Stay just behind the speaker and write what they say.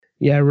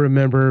Yeah, I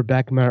remember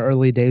back in my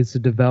early days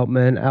of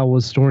development, I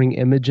was storing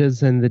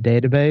images in the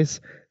database.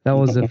 That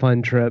was a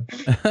fun trip.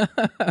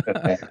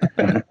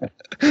 That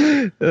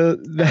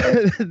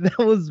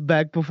was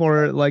back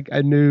before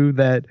I knew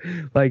that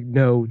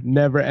no,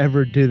 never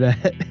ever do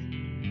that.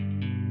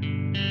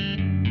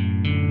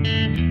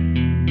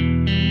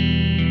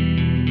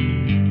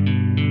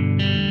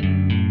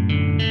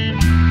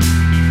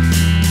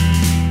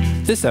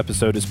 This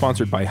episode is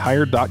sponsored by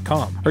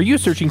Hired.com. Are you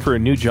searching for a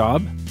new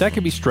job? That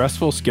can be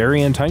stressful,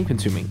 scary, and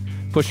time-consuming.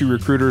 Pushy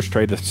recruiters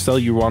try to sell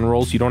you on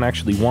roles you don't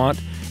actually want,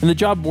 and the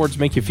job boards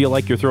make you feel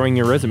like you're throwing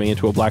your resume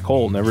into a black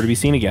hole, never to be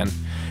seen again.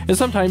 And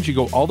sometimes you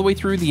go all the way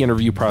through the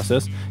interview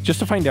process just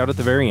to find out at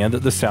the very end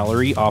that the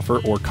salary,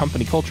 offer, or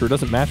company culture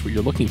doesn't match what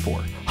you're looking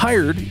for.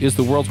 Hired is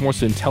the world's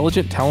most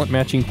intelligent talent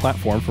matching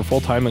platform for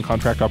full-time and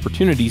contract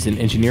opportunities in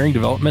engineering,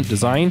 development,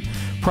 design,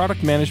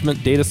 product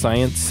management, data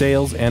science,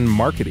 sales, and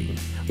marketing.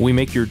 We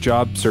make your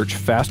job search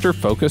faster,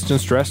 focused, and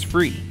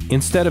stress-free.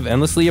 Instead of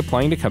endlessly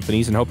applying to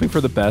companies and hoping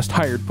for the best,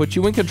 Hired puts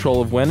you in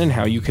control of when and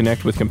how you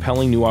connect with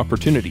compelling new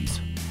opportunities.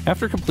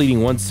 After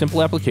completing one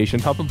simple application,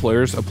 top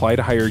employers apply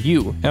to hire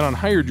you, and on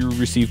Hired you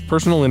receive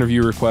personal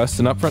interview requests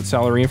and upfront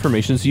salary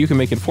information so you can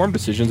make informed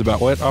decisions about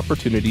what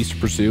opportunities to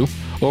pursue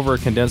over a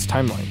condensed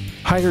timeline.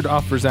 Hired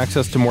offers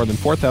access to more than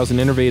 4,000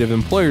 innovative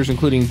employers,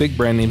 including big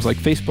brand names like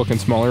Facebook and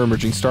smaller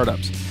emerging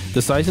startups.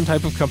 The size and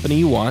type of company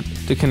you want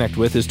to connect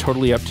with is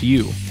totally up to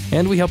you.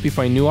 And we help you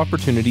find new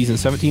opportunities in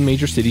 17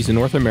 major cities in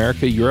North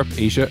America, Europe,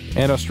 Asia,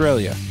 and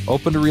Australia.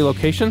 Open to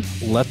relocation?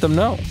 Let them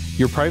know.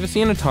 Your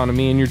privacy and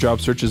autonomy in your job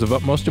search is of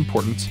utmost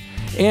importance.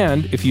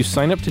 And if you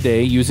sign up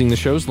today using the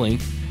show's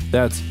link,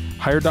 that's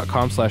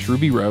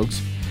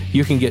hired.com/rubyrogues,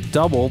 you can get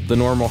double the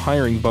normal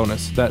hiring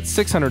bonus. That's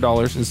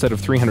 $600 instead of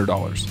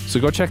 $300. So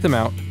go check them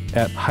out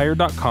at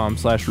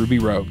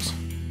hired.com/rubyrogues.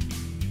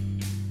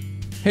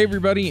 Hey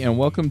everybody, and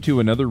welcome to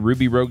another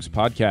Ruby Rogues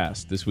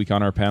podcast. This week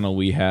on our panel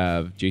we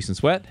have Jason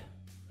Sweat.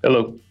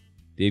 Hello.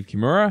 Dave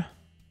Kimura.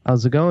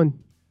 How's it going?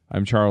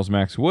 I'm Charles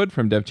Max Wood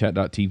from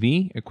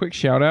devchat.tv. A quick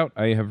shout out,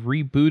 I have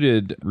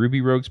rebooted Ruby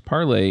Rogues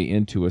Parlay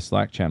into a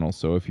Slack channel,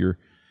 so if you're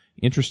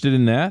interested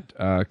in that,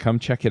 come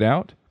check it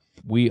out.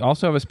 We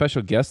also have a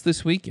special guest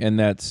this week, and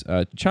that's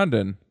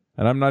Chandan,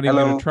 and I'm not even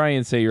going to try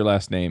and say your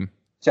last name.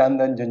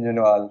 Chandan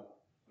Junjunwal,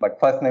 but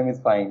first name is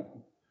fine.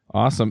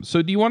 Awesome.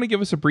 So do you want to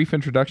give us a brief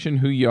introduction,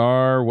 who you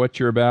are, what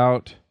you're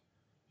about?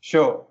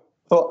 Sure.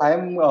 So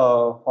I'm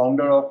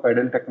founder of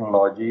Federal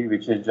Technology,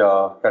 which is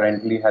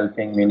currently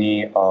helping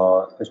many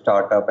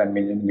startup and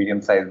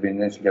medium-sized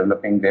business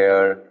developing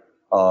their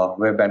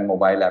web and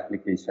mobile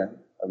application.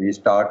 We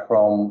start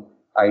from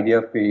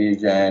idea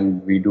phase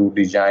and we do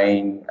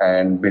design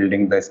and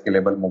building the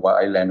scalable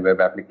mobile and web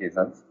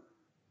applications.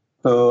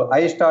 So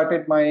I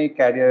started my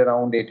career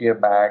around 8 years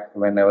back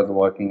when I was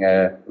working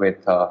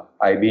with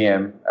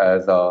IBM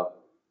as a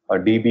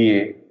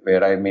DBA,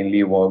 where I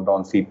mainly worked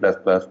on C++,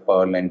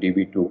 Perl, and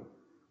DB2.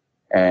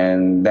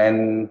 And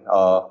then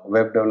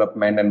web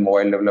development and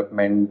mobile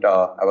development,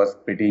 I was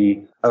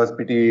pretty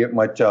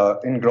much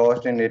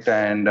engrossed in it,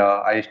 and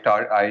I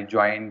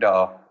joined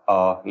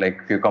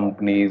few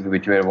companies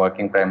which were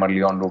working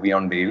primarily on Ruby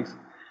on Rails,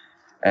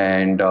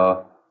 and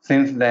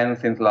since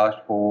last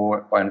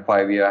 4 and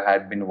 5 years, I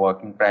had been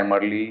working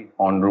primarily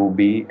on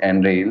Ruby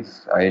and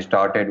Rails. I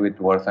started with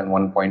version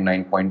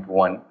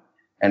 1.9.1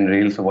 and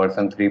Rails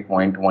version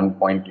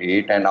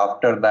 3.1.8. And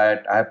after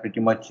that, I have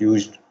pretty much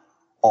used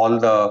all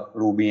the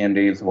Ruby and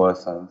Rails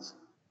versions.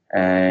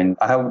 And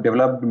I have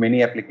developed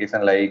many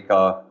applications like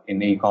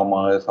in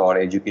e-commerce or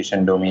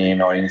education domain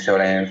or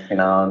insurance,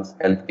 finance,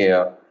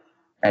 healthcare.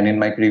 And in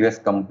my previous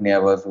company, I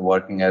was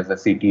working as a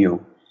CTO.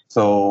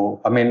 So,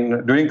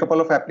 during a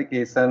couple of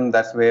applications,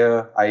 that's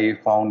where I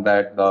found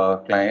that the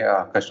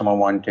customer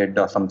wanted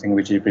something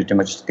which is pretty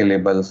much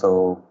scalable.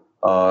 So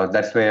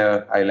that's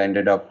where I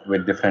landed up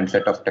with different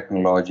set of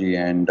technology,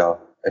 and I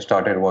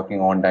started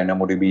working on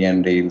DynamoDB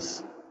and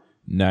Rails.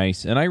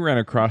 Nice. And I ran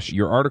across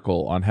your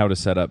article on how to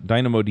set up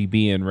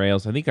DynamoDB and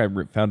Rails. I think I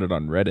found it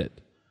on Reddit.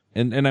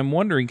 And I'm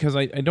wondering, because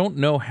I don't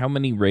know how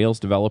many Rails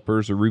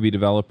developers or Ruby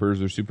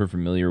developers are super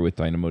familiar with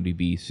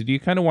DynamoDB. So do you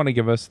kind of want to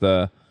give us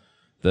the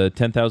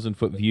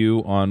 10,000-foot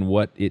view on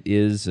what it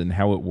is and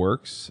how it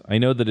works? I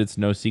know that it's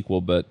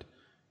NoSQL, but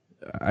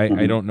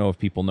I don't know if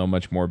people know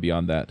much more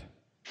beyond that.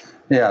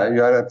 Yeah,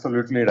 you are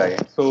absolutely right.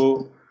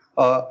 So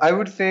I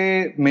would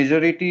say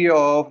majority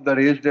of the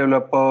Rails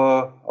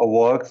developer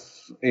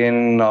works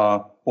in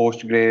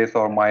Postgres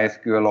or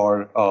MySQL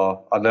or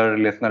other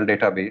relational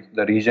database.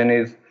 The reason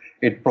is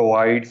it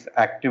provides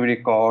active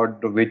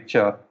record which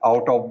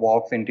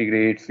out-of-box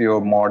integrates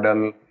your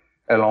model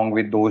along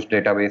with those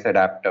database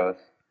adapters.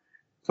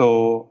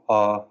 So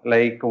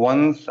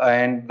once,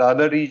 and the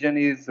other reason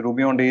is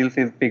Ruby on Rails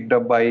is picked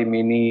up by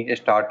many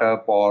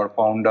startup or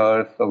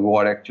founders who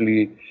are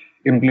actually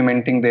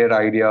implementing their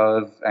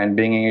ideas and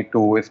bringing it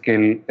to a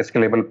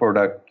scalable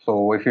product.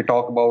 So if you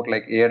talk about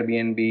like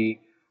Airbnb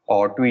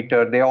or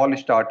Twitter, they all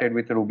started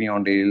with Ruby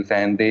on Rails,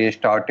 and they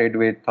started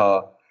with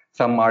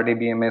some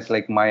RDBMS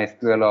like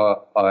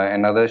MySQL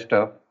and other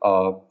stuff.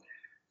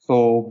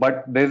 So,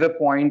 but there's a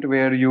point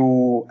where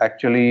you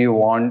actually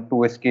want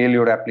to scale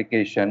your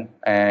application,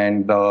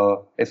 and the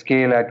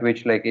scale at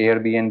which like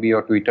Airbnb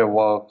or Twitter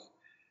works,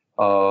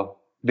 uh,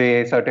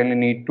 they certainly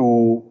need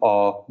to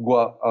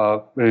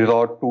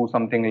resort to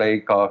something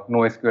like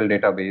NoSQL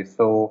database.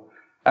 So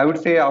I would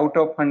say out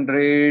of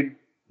 100,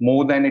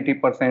 more than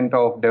 80%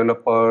 of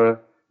developers,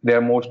 they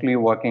are mostly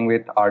working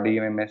with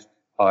RDMS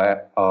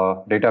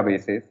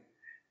databases.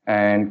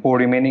 And for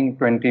remaining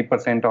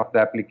 20% of the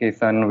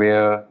application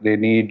where they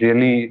need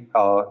really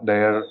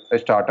their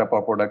startup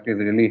or product is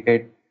really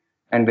hit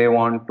and they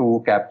want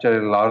to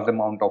capture a large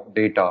amount of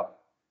data.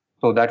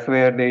 So that's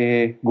where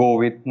they go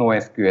with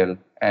NoSQL.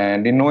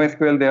 And in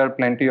NoSQL, there are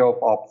plenty of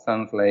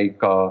options like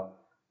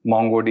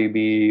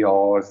MongoDB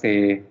or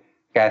say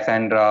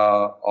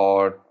Cassandra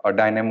or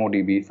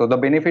DynamoDB. So the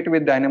benefit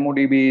with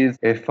DynamoDB is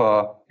if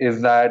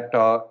is that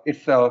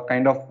it's a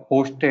kind of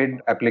hosted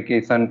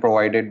application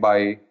provided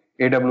by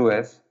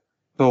AWS.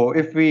 So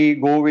if we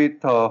go with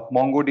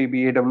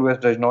MongoDB,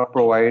 AWS does not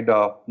provide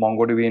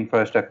MongoDB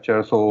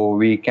infrastructure, so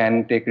we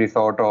can take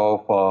resort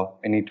of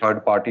any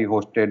third-party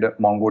hosted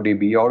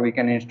MongoDB, or we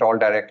can install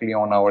directly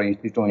on our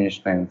EC2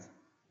 instance.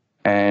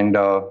 And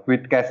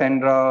with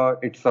Cassandra,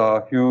 it's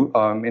a huge.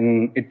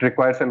 It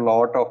requires a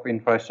lot of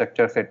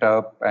infrastructure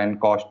setup and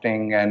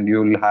costing, and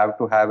you'll have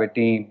to have a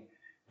team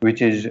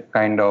which is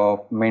kind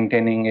of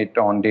maintaining it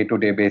on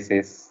day-to-day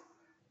basis.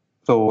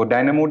 So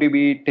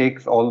DynamoDB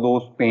takes all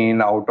those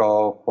pain out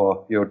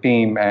of your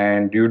team,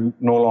 and you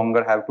no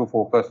longer have to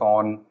focus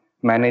on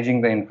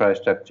managing the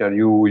infrastructure.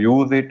 You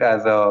use it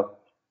as a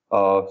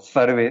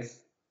service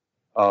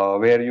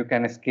where you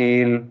can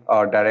scale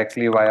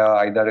directly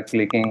via either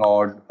clicking,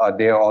 or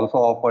they also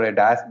offer a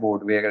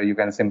dashboard where you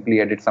can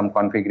simply edit some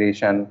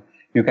configuration.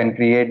 You can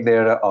create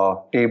their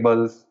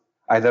tables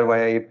either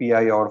via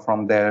API or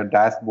from their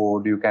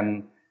dashboard. You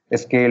can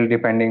scale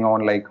depending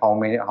on like how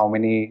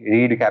many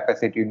read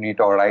capacity you need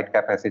or write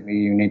capacity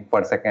you need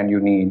per second you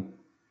need.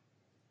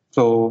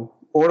 So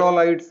overall,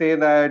 I would say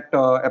that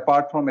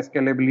apart from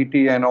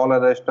scalability and all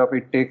other stuff,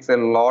 it takes a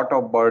lot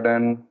of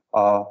burden,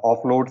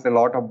 offloads a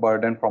lot of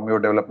burden from your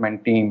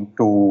development team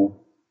to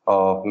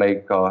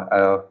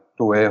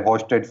to a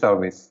hosted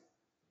service,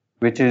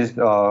 which is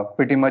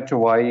pretty much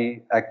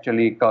why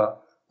actually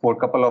for a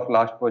couple of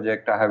last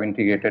projects I have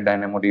integrated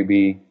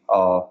DynamoDB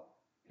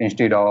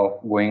instead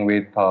of going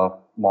with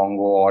Mongo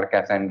or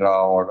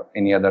Cassandra or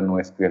any other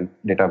NoSQL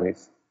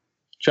database.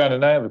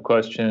 John, I have a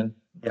question.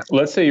 Yeah.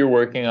 Let's say you're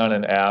working on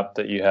an app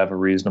that you have a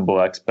reasonable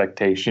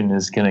expectation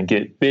is going to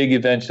get big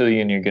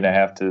eventually and you're going to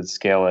have to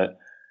scale it.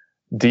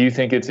 Do you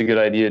think it's a good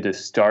idea to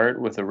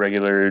start with a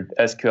regular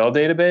SQL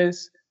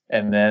database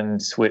and then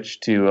switch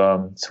to a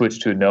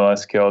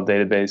NoSQL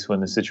database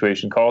when the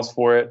situation calls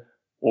for it?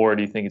 Or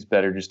do you think it's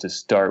better just to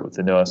start with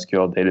the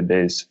NoSQL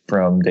database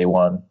from day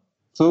one?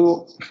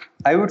 So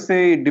I would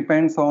say it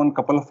depends on a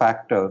couple of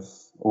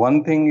factors.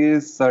 One thing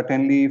is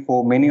certainly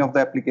for many of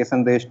the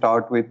applications, they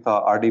start with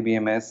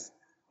RDBMS,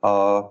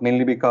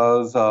 mainly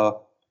because,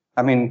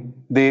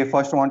 they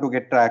first want to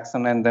get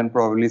traction and then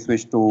probably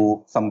switch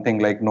to something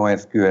like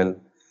NoSQL,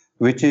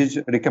 which is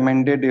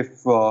recommended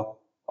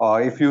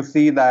if you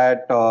see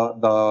that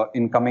the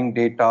incoming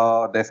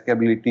data, the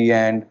scalability,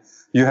 and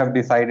you have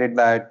decided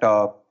that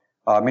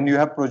you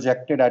have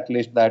projected at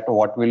least that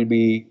what will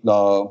be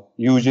the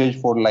usage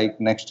for like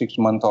next 6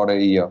 months or a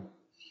year.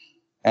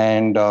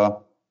 And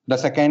the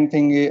second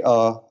thing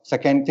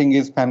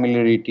is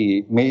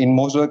familiarity. In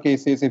most of the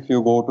cases, if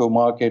you go to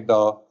market,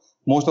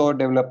 most of our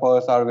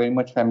developers are very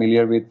much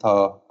familiar with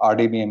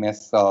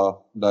RDBMS,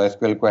 the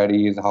SQL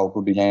queries, how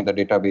to design the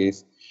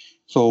database.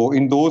 So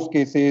in those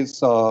cases,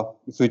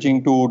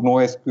 switching to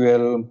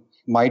NoSQL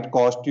might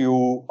cost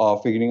you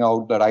figuring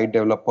out the right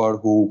developer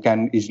who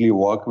can easily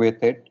work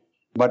with it.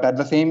 But at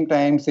the same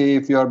time, say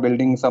if you're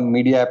building some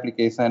media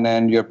application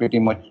and you're pretty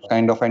much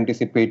kind of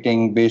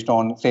anticipating based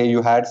on, say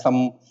you had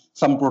some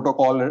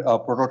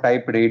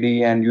prototype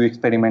ready and you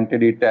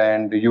experimented it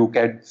and you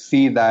can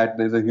see that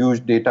there's a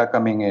huge data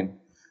coming in.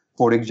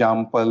 For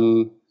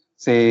example,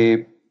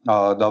 say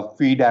the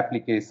feed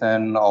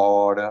application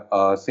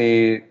or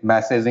say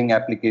messaging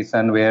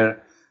application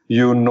where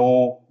you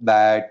know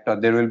that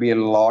there will be a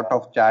lot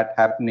of chat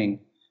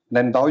happening.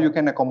 Then now you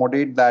can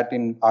accommodate that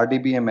in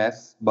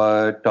RDBMS,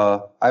 but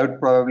I would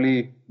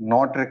probably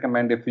not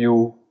recommend if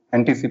you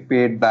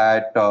anticipate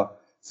that,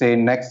 say,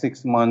 next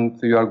 6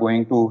 months, you are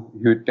going to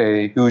hit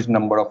a huge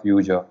number of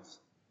users.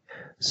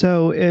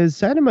 So is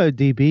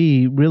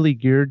DynamoDB really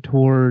geared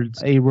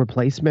towards a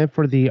replacement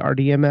for the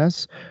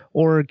RDMS,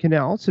 or can it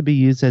also be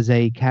used as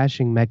a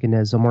caching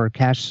mechanism or a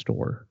cache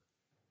store?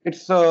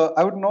 It's,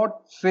 I would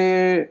not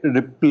say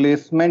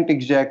replacement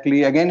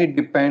exactly. Again, it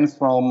depends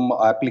from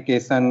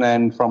application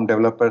and from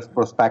developer's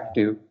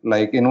perspective.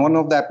 Like in one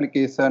of the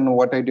application,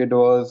 what I did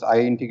was I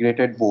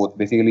integrated both.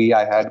 Basically,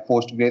 I had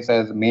Postgres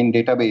as main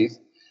database,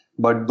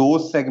 but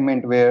those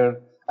segment where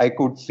I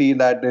could see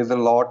that there's a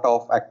lot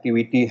of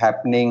activity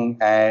happening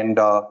and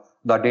the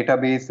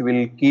database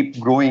will keep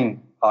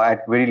growing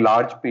at very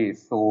large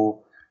pace.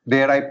 So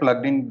there I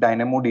plugged in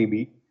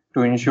DynamoDB.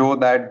 to ensure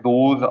that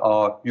those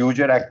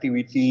user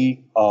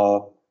activity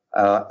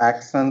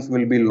actions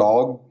will be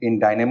logged in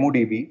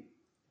DynamoDB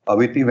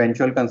with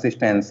eventual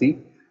consistency.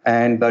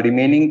 And the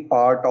remaining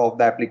part of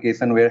the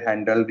application were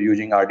handled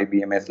using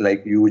RDBMS,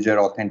 like user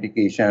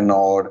authentication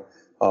or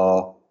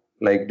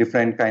like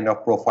different kind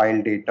of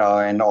profile data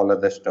and all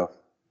other stuff.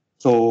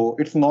 So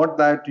it's not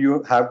that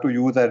you have to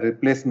use a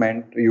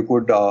replacement. You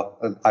could,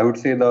 I would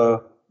say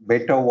the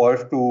better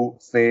words to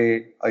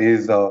say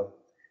is, so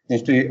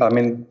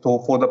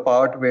for the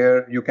part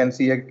where you can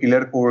see a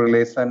clear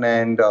correlation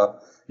and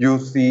you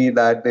see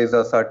that there's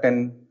a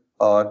certain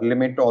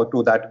limit or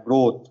to that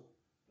growth,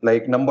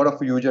 like number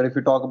of user. If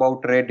you talk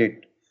about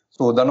Reddit,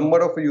 so the number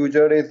of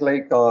user is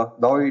like,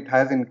 though it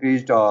has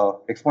increased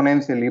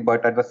exponentially,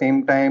 but at the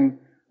same time,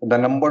 the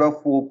number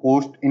of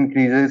posts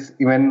increases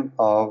even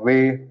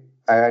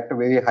at a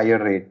very higher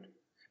rate.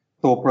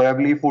 So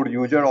probably for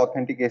user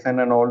authentication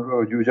and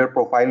all user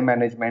profile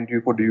management,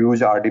 you could use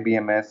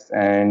RDBMS,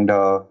 and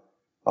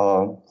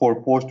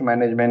for post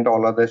management,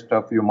 all other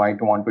stuff, you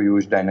might want to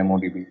use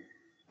DynamoDB.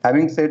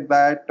 Having said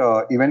that,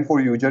 even for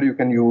user, you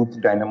can use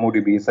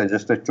DynamoDB,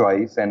 suggest a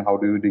choice and how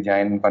do you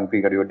design and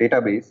configure your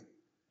database.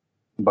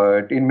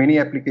 But in many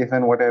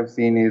applications, what I've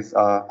seen is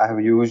I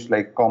have used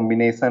like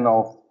combination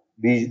of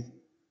these,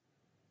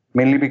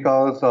 mainly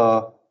because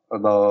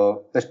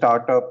the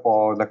startup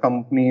or the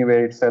company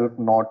were itself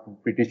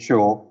not pretty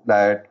sure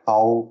that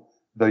how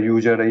the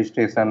user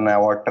registration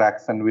or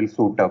traction will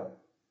suit up.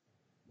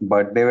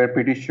 But they were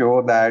pretty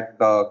sure that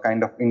the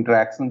kind of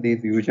interaction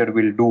these user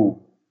will do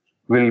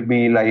will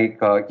be like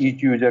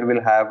each user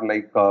will have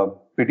like a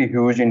pretty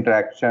huge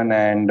interaction,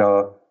 and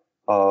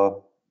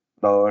the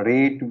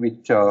rate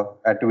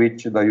at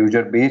which the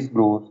user base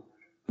grows,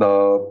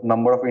 the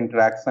number of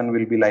interaction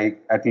will be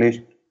like at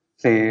least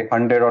say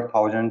 100 or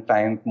 1,000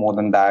 times more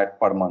than that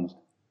per month.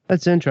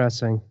 That's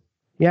interesting.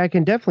 Yeah, I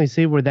can definitely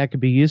see where that could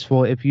be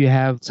useful if you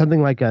have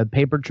something like a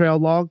paper trail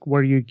log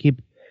where you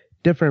keep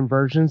different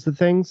versions of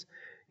things.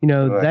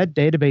 Right. That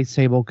database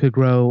table could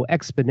grow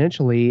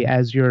exponentially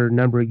as your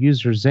number of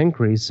users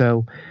increase.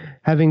 So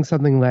having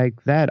something like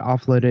that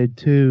offloaded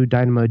to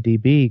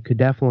DynamoDB could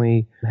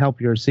definitely help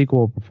your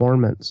SQL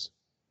performance.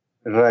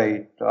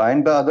 Right.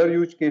 And the other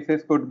use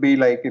cases could be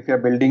like if you're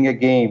building a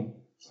game.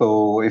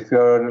 So if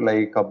you're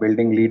like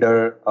building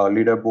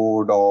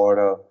leaderboard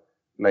or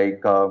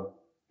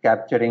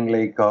capturing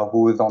like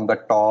who is on the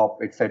top,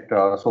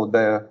 etc. So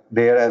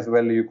there as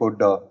well, you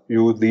could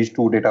use these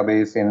two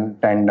databases in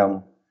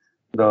tandem.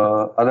 The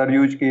other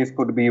use case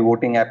could be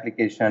voting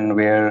application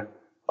where,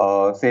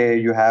 say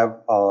you have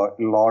a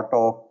lot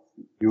of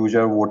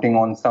user voting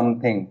on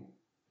something.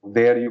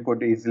 There you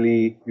could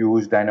easily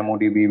use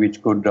DynamoDB,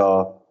 which could,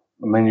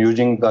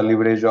 using the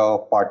leverage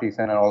of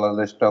partition and all of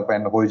this stuff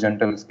and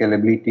horizontal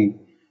scalability,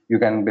 you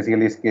can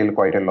basically scale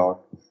quite a lot.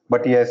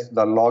 But yes,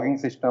 the logging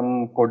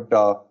system could,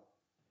 the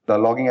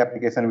logging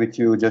application which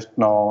you just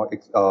now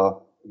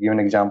give an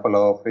example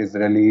of is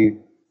really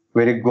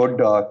very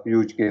good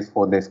use case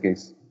for this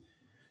case.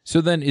 So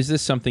then is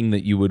this something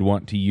that you would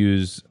want to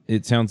use?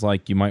 It sounds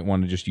like you might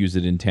want to just use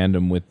it in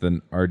tandem with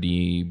an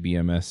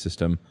RDBMS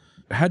system.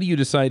 How do you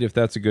decide if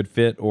that's a good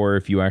fit or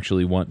if you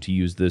actually want to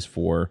use this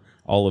for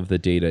all of the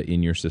data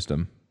in your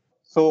system?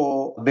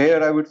 So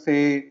there I would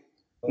say,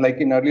 like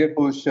in earlier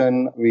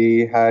question,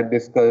 we had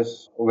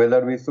discussed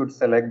whether we should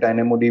select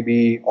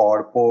DynamoDB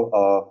or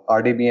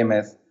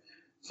RDBMS.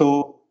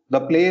 So the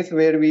place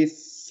where we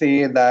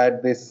say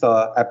that this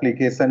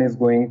application is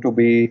going to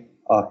be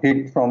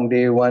hit from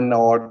day one,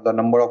 or the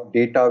number of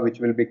data which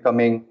will be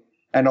coming,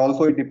 and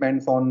also it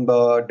depends on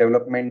the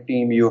development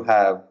team you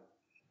have.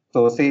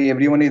 So say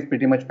everyone is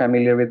pretty much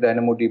familiar with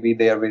DynamoDB,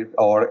 they are with,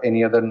 or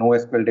any other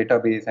NoSQL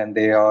database, and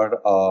they are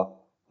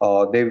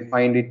they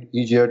find it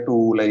easier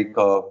to like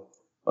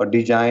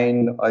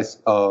design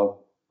a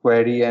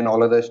query and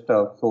all other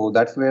stuff. So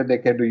that's where they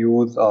can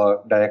use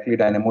directly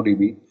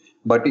DynamoDB.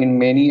 But in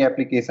many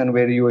applications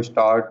where you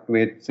start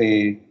with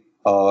say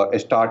a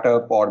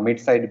startup or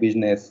mid-sized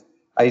business,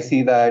 I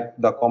see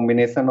that the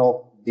combination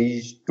of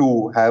these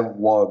two have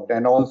worked.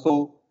 And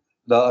also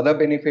the other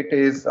benefit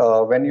is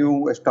when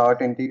you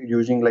start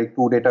using like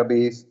two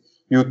database,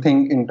 you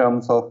think in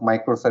terms of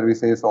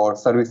microservices or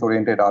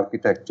service-oriented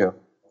architecture.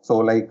 So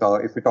like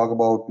if we talk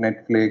about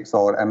Netflix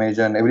or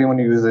Amazon, everyone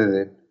uses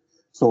it.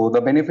 So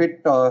the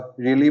benefit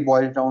really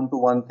boils down to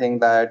one thing,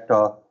 that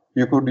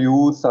you could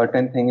use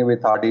certain thing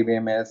with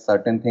RDBMS,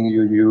 certain thing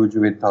you use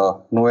with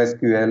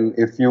NoSQL.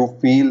 If you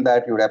feel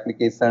that your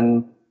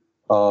application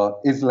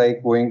is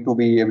like going to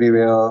be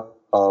everywhere,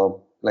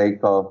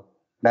 like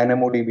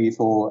DynamoDB.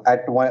 So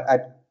at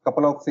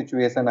couple of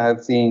situations, I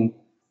have seen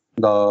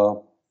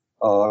the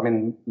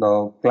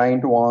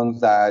client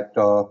wants that.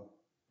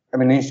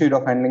 Instead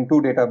of handling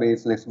two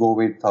databases, let's go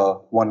with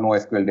one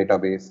NoSQL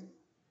database.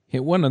 Hey,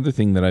 one other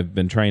thing that I've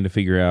been trying to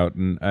figure out,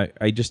 and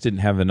I just didn't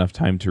have enough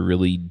time to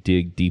really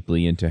dig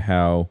deeply into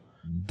how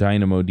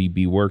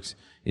DynamoDB works.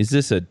 Is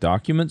this a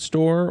document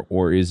store,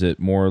 or is it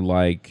more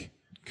like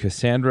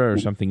Cassandra or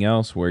something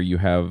else where you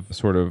have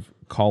sort of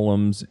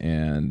columns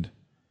and...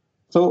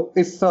 So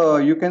it's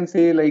you can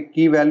say like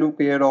key value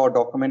pair or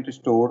document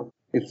store.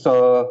 It's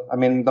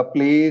the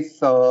place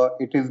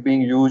it is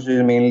being used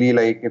is mainly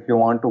like if you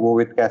want to go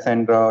with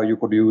Cassandra, you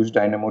could use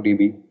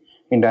DynamoDB.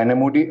 In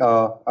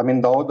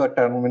DynamoDB, though the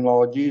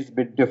terminology is a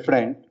bit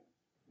different,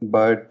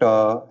 but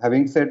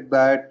having said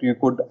that, you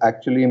could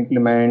actually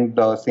implement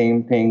the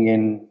same thing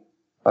in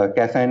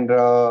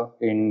Cassandra,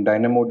 in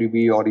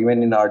DynamoDB, or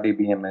even in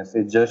RDBMS.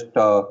 It's just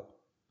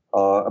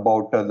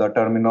about the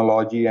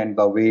terminology and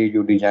the way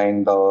you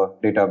design the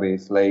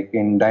database. Like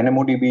in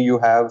DynamoDB, you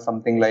have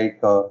something like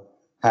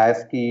hash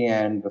key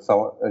and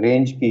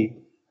range key,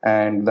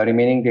 and the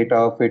remaining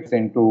data fits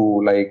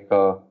into like,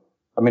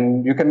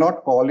 you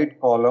cannot call it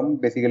column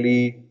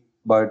basically,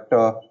 but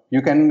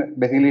you can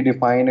basically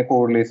define a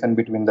correlation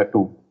between the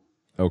two.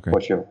 Okay. For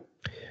sure.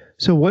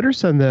 So what are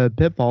some of the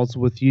pitfalls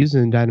with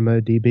using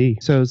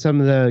DynamoDB? So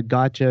some of the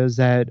gotchas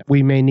that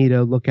we may need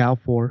to look out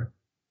for.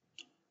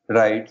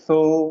 Right.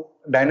 So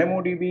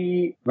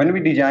DynamoDB, when we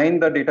design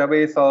the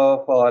database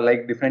of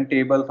like different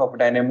tables of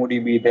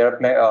DynamoDB, there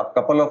are a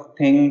couple of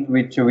things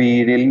which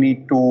we really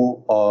need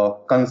to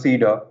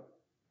consider.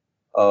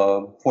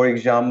 For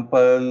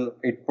example,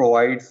 it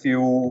provides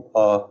you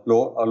a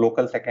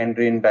local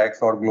secondary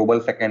index or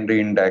global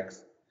secondary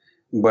index,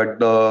 but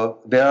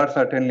there are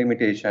certain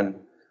limitations.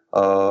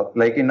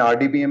 Like in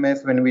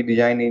RDBMS, when we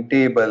design a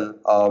table,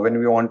 when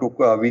we want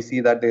to, we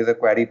see that there's a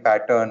query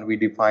pattern, we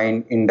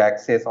define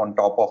indexes on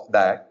top of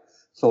that,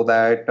 so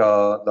that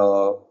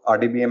the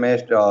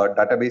RDBMS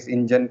database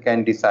engine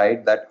can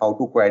decide that how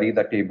to query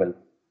the table.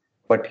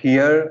 But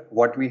here,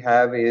 what we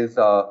have is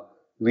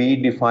we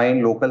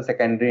define local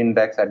secondary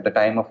index at the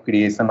time of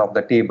creation of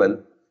the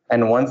table,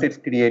 and once it's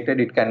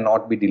created, it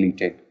cannot be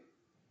deleted.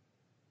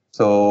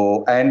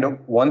 So, and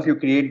once you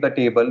create the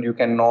table, you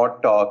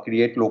cannot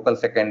create local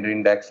secondary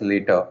index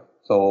later.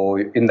 So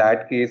in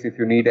that case, if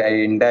you need an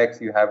index,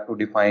 you have to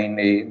define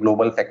a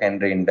global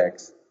secondary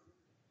index.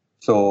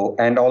 So,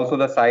 and also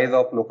the size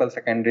of local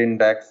secondary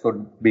index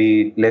should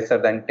be lesser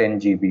than 10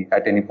 GB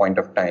at any point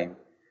of time.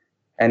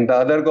 And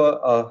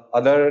the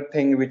other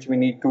thing which we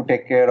need to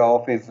take care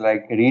of is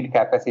like read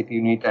capacity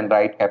unit and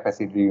write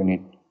capacity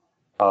unit.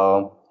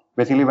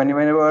 Basically,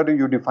 whenever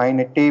you define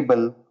a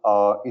table,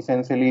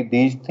 essentially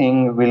these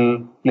things will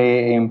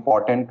play an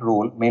important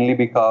role, mainly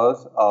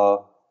because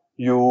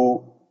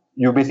you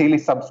basically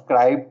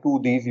subscribe to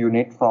these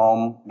units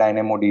from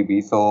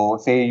DynamoDB. So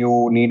say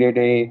you needed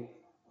a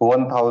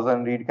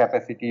 1000 read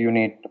capacity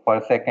unit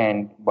per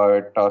second,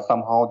 but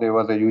somehow there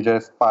was a user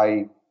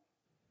spike,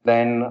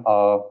 then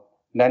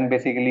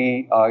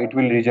basically it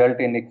will result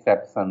in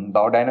exception.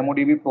 Now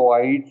DynamoDB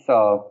provides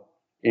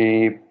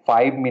a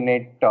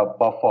 5-minute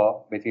buffer,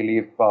 basically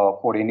if,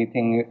 for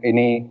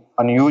any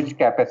unused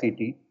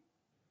capacity.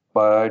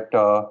 But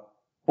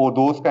for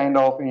those kind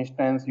of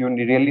instance, you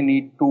really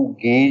need to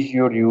gauge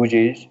your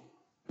usage,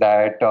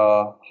 that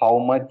how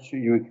much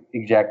you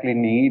exactly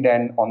need,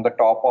 and on the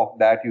top of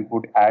that, you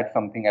could add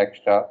something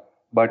extra.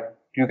 But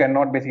you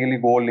cannot basically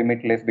go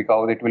limitless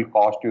because it will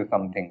cost you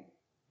something.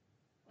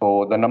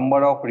 So the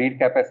number of read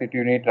capacity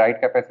unit, write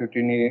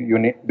capacity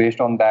unit, based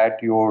on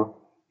that, your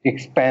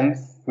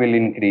expense will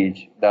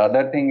increase. The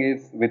other thing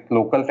is with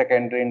local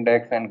secondary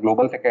index and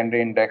global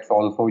secondary index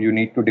also, you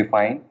need to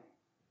define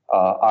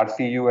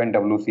RCU and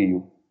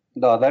WCU.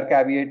 The other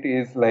caveat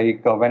is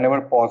like whenever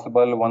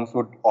possible, one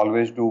should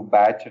always do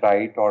batch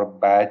write or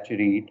batch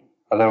read.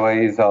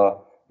 Otherwise,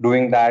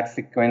 doing that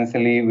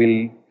sequentially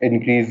will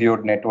increase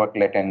your network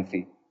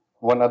latency.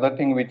 One other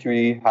thing which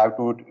we have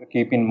to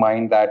keep in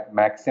mind, that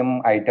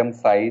maximum item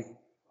size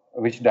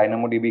which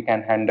DynamoDB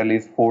can handle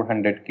is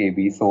 400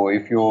 KB. So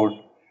if you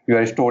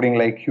are storing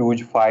like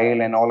huge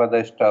file and all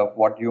other stuff,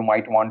 what you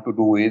might want to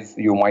do is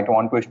you might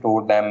want to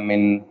store them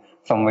in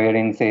somewhere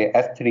in say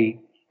S3,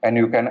 and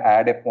you can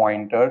add a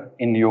pointer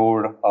in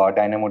your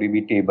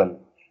DynamoDB table,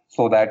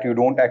 so that you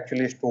don't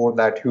actually store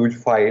that huge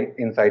file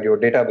inside your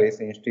database.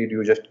 Instead,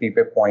 you just keep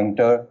a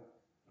pointer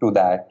to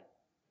that.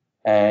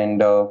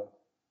 And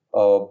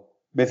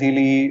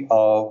basically,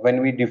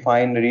 when we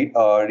define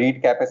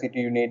read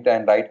capacity unit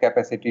and write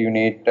capacity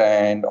unit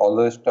and all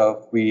this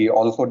stuff, we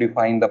also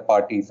define the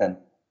partition.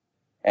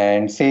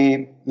 And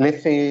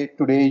let's say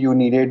today you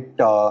needed,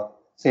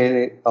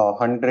 say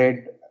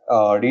 100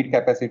 read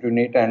capacity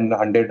unit and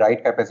 100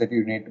 write capacity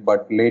unit,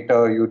 but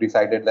later you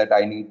decided that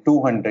I need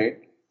 200.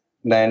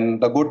 Then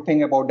the good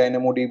thing about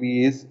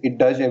DynamoDB is it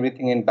does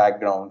everything in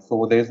background.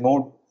 So there's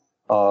no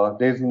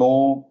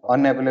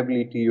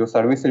unavailability. Your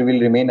service will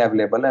remain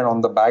available, and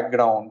on the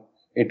background,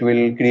 it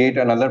will create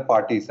another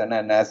partition.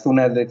 And as soon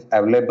as it's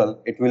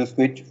available, it will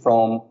switch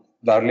from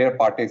the earlier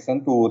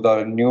partition to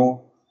the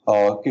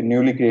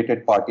newly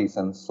created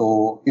partition.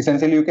 So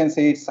essentially, you can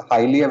say it's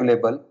highly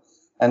available.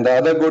 And the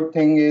other good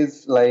thing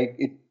is like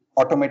it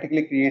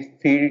automatically creates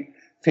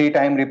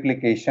three-time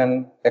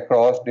replication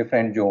across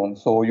different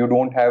zones. So you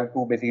don't have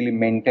to basically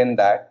maintain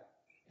that.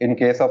 In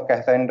case of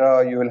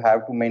Cassandra, you will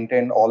have to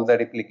maintain all the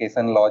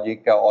replication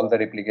logic, all the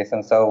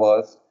replication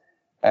servers.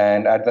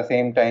 And at the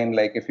same time,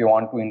 like if you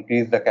want to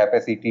increase the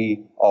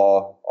capacity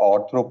or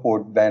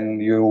throughput, then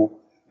you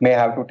may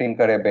have to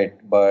tinker a bit,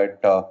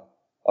 but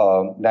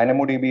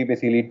DynamoDB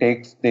basically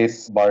takes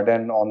this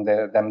burden on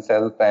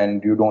themselves,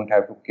 and you don't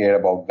have to care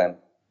about them.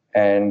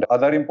 And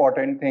other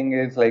important thing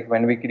is, like,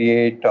 when we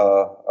create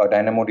a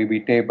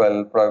DynamoDB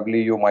table,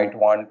 probably you might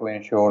want to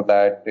ensure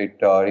that it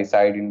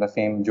resides in the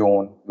same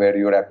zone where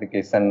your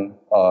application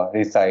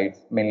resides,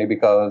 mainly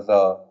because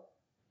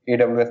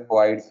AWS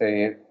provides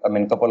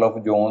couple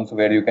of zones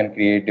where you can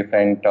create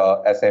different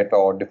asset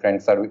or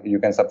different you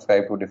can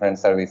subscribe to different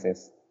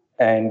services.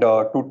 And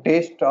to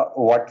test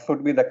what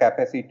should be the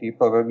capacity,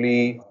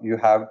 probably you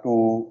have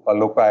to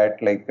look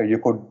at, like,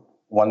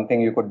 one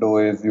thing you could do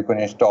is you can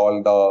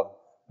install the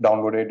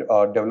downloaded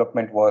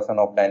development version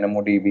of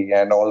DynamoDB,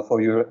 and also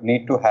you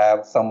need to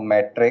have some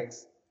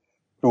metrics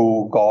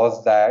to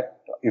gauge that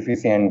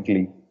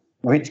efficiently,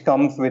 which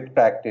comes with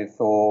practice.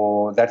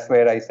 So that's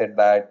where I said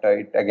that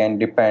it again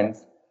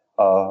depends.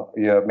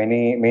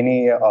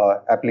 Many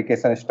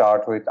applications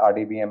start with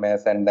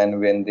RDBMS, and then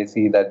when they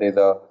see that there's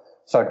a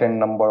certain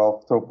number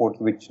of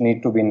throughputs which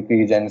need to be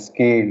increased and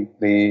scaled,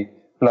 they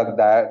plug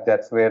that.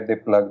 That's where they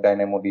plug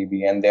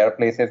DynamoDB. And there are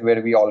places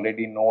where we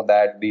already know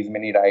that these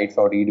many writes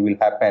or read will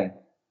happen.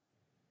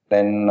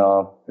 Then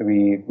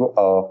we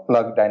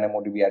plug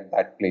DynamoDB at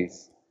that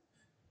place.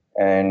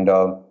 And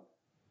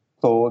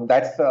so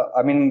that's,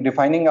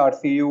 defining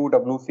RCU,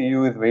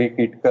 WCU is very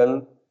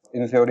critical.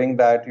 Ensuring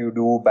that you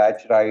do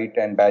batch write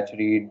and batch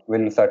read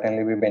will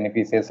certainly be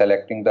beneficial.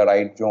 Selecting the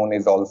right zone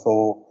is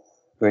also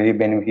very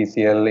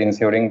beneficial.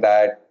 Ensuring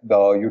that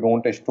you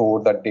don't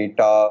store the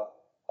data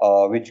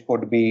which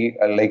could be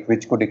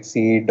which could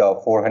exceed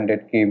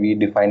 400 KB.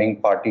 Defining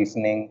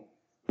partitioning,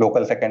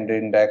 local secondary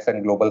index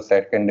and global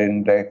secondary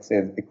index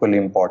is equally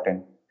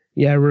important.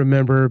 Yeah, I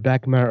remember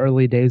back in my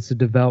early days of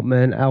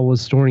development, I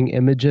was storing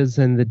images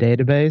in the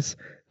database.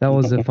 That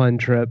was a fun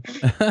trip.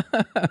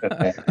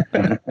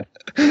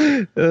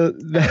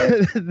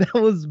 That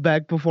was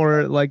back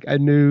before, I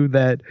knew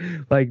that,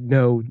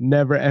 no,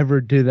 never ever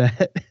do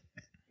that.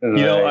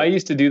 You know, I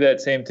used to do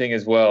that same thing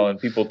as well, and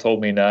people told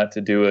me not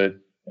to do it,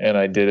 and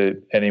I did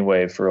it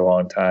anyway for a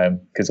long time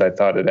because I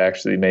thought it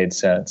actually made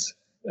sense.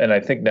 And I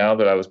think now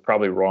that I was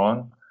probably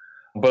wrong,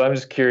 but I'm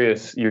just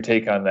curious your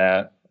take on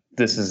that.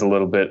 This is a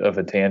little bit of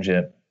a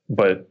tangent,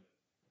 but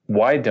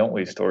why don't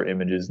we store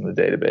images in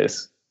the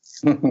database?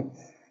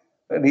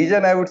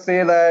 Reason, I would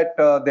say that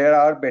there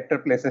are better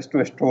places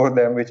to store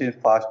them, which is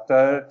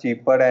faster,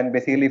 cheaper, and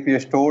basically if you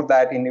store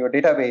that in your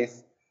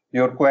database,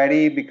 your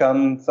query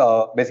becomes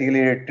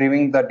basically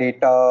retrieving the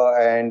data,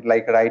 and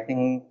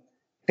writing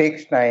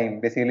takes time.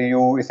 Basically,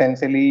 you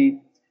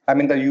essentially,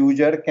 the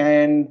user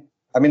can,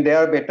 there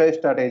are better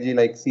strategy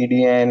like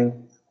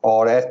CDN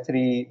or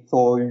S3,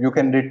 so you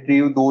can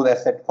retrieve those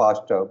assets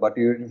faster. But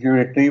if you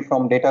retrieve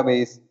from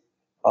database,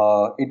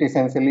 it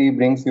essentially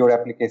brings your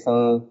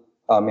application,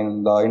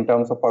 in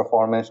terms of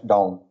performance,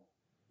 down.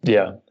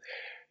 Yeah.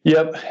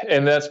 Yep.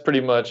 And that's pretty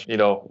much,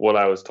 what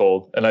I was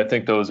told. And I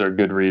think those are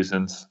good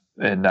reasons.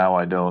 And now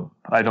I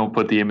don't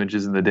put the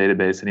images in the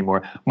database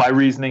anymore. My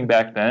reasoning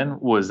back then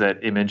was that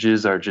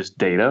images are just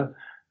data.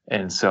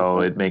 And so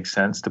it makes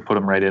sense to put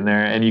them right in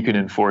there. And you can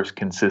enforce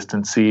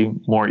consistency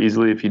more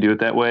easily if you do it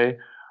that way.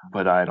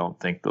 But I don't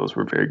think those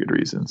were very good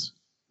reasons.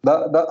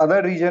 The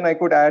other reason I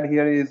could add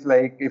here is,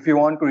 if you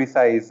want to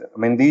resize,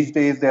 these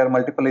days there are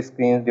multiple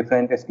screens,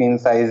 different screen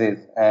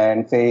sizes,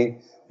 and say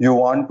you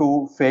want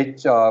to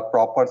fetch a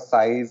proper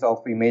size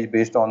of image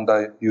based on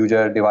the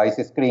user device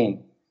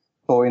screen.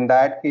 So in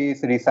that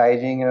case,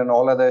 resizing and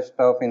all other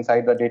stuff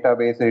inside the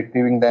database,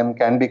 retrieving them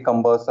can be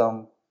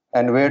cumbersome.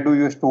 And where do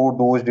you store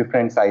those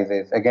different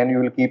sizes? Again, you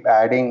will keep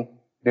adding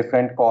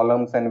different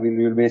columns, and we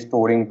will be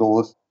storing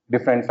those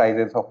different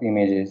sizes of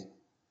images.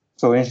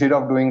 So instead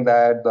of doing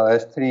that, the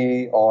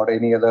S3 or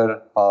any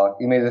other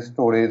image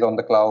storage on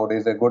the cloud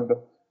is a good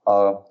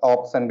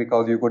option,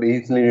 because you could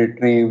easily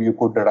retrieve, you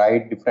could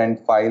write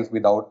different files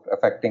without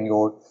affecting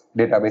your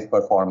database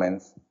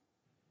performance.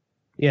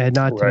 Yeah,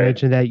 not to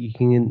mention that you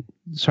can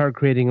start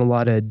creating a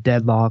lot of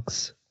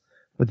deadlocks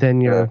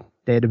within your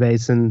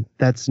database, and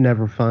that's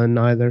never fun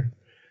either.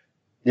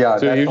 Yeah,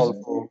 so that's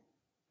also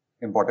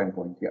important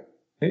point. Yeah.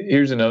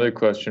 Here's another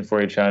question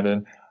for you,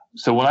 Chandan.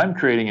 So when I'm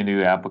creating a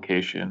new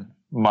application,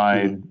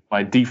 my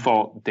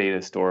default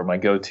data store, my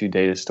go-to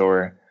data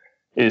store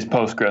is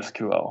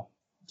PostgreSQL.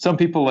 Some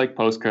people like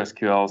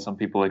PostgreSQL, some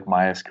people like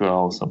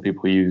MySQL, some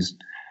people use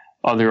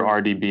other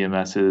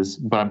RDBMSs,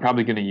 but I'm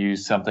probably going to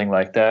use something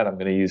like that. I'm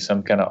going to use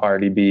some kind of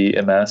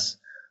RDBMS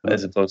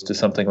as opposed to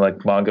something like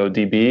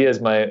MongoDB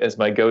as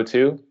my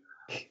go-to.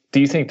 Do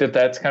you think that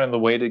that's kind of the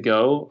way to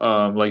go?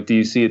 Do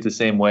you see it the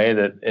same way,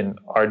 that an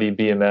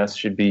RDBMS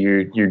should be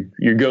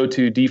your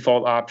go-to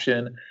default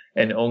option,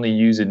 and only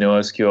use a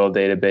NoSQL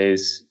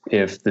database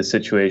if the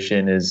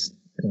situation is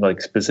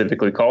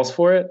specifically calls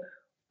for it?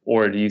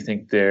 Or do you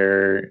think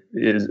there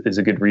is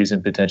a good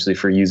reason potentially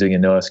for using a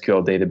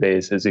NoSQL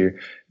database as your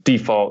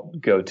default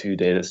go-to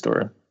data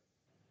store?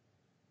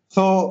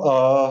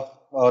 So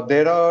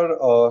there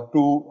are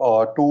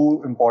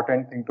two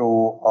important things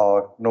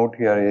to note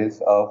here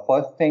is,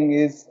 first thing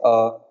is,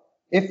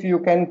 if you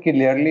can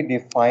clearly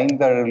define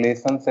the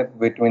relationship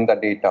between the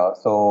data.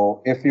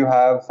 So if you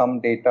have some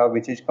data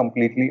which is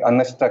completely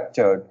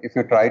unstructured, if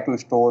you try to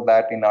store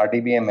that in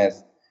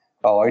RDBMS,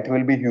 it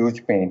will be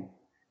huge pain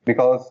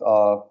because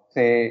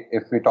say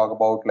if we talk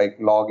about like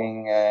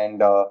logging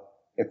and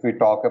if we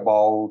talk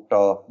about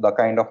the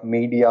kind of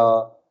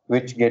media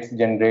which gets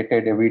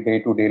generated every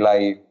day-to-day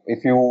life,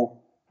 if you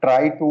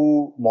try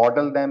to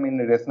model them in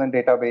a relational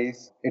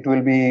database, it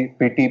will be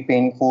pretty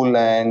painful,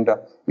 and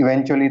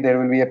eventually there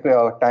will be a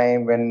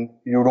time when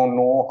you don't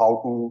know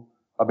how to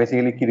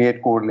basically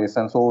create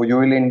correlation. So you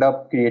will end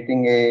up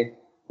creating a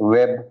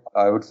web,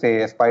 I would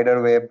say a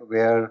spider web,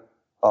 where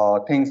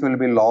things will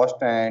be lost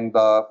and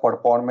the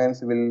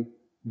performance will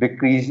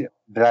decrease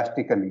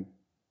drastically.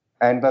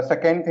 And the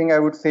second thing I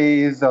would say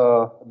is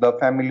the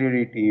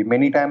familiarity.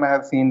 Many times I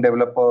have seen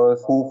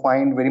developers who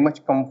find very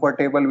much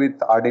comfortable with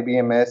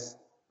RDBMS,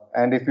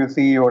 and if you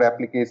see your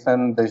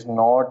application does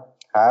not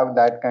have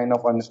that kind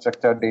of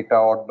unstructured data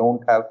or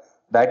don't have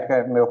that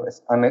kind of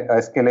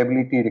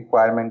scalability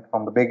requirement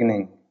from the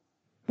beginning,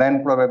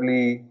 then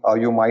probably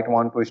you might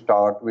want to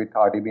start with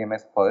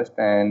RDBMS first,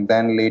 and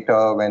then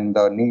later when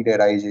the need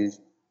arises,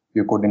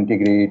 you could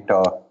integrate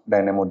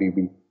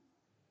DynamoDB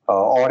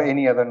or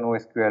any other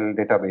NoSQL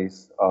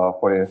database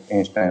for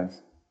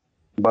instance.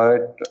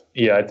 But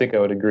yeah, I think I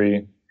would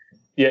agree.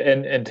 Yeah,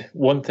 and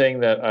one thing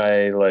that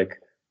I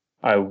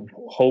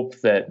hope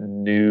that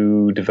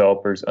new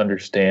developers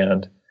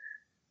understand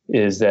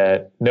is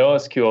that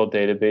NoSQL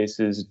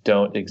databases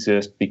don't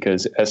exist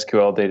because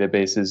SQL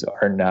databases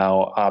are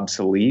now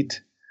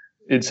obsolete.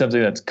 It's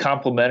something that's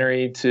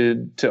complementary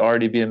to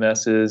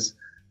RDBMSs,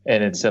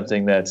 and it's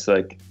something that's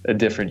like a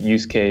different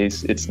use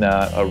case. It's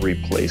not a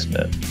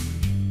replacement.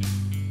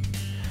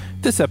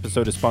 This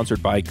episode is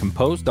sponsored by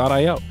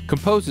Compose.io.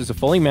 Compose is a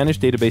fully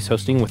managed database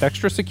hosting with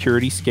extra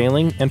security,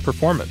 scaling, and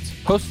performance.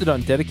 Hosted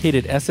on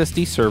dedicated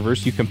SSD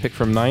servers, you can pick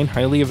from 9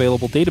 highly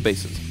available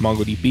databases: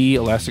 MongoDB,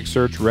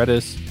 Elasticsearch,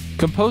 Redis.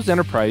 Compose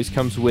Enterprise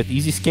comes with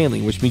easy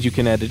scaling, which means you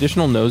can add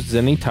additional nodes at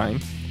any time.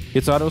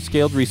 It's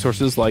auto-scaled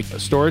resources like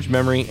storage,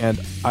 memory, and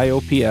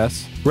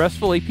IOPS,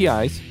 RESTful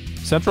APIs,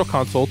 central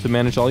console to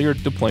manage all your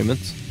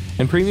deployments,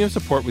 and premium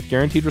support with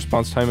guaranteed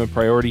response time and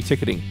priority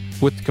ticketing.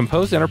 With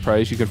Compose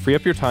Enterprise, you can free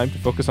up your time to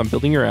focus on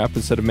building your app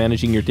instead of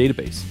managing your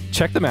database.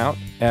 Check them out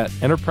at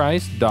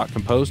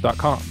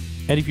enterprise.compose.com.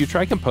 And if you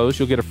try Compose,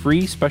 you'll get a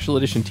free special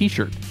edition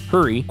t-shirt.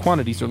 Hurry,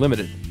 quantities are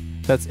limited.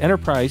 That's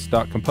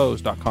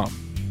enterprise.compose.com.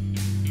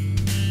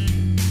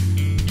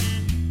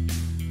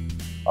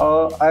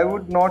 I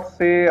would not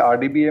say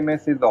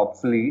RDBMS is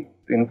obsolete.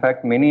 In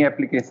fact, many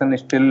applications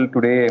still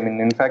today,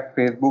 in fact,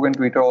 Facebook and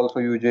Twitter also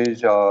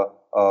uses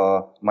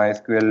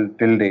MySQL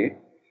till date.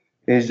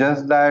 It's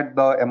just that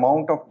the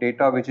amount of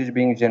data which is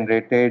being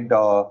generated,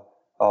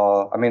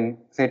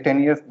 say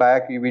 10 years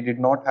back, we did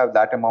not have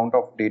that amount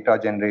of data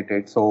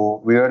generated. So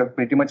we were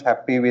pretty much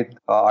happy with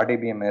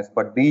RDBMS.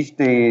 But these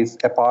days,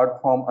 apart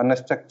from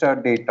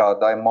unstructured data,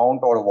 the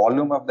amount or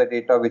volume of the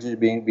data which is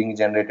being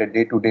generated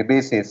day-to-day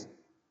basis,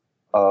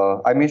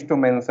 I missed to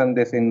mention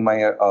this in my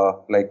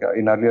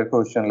in earlier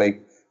question,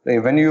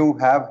 when you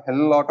have a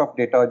lot of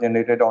data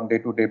generated on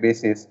day-to-day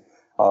basis,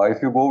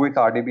 if you go with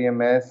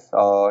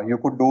RDBMS, you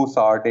could do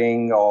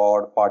sorting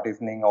or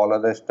partitioning, all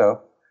other stuff,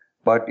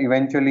 but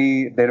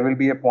eventually there will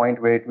be a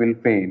point where it will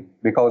fail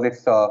because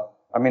it's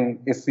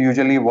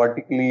usually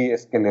vertically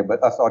scalable.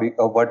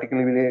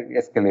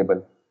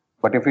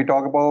 But if we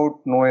talk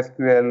about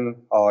NoSQL,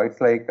 it's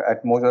like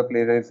at most of the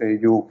places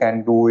you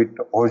can do it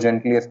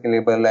horizontally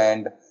scalable,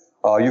 and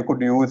you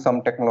could use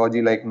some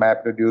technology like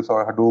MapReduce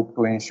or Hadoop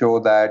to ensure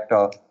that.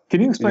 Can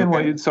you explain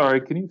what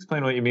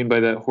you mean by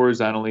that,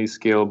 horizontally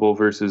scalable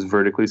versus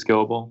vertically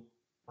scalable?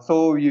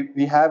 So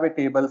we have a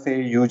table,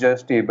 say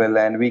users table,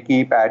 and we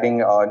keep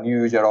adding a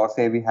new user, or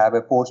say we have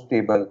a post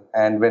table,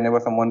 and whenever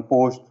someone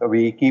posts,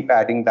 we keep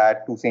adding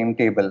that to same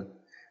table.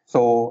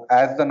 So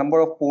as the number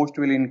of posts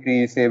will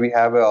increase, say we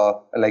have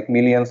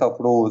millions of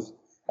rows,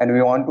 and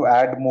we want to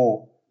add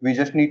more, we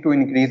just need to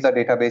increase the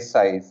database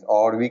size,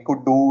 or we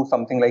could do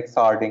something like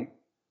sorting.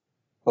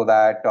 So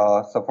that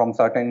from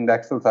certain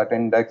index to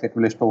certain index, it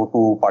will store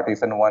to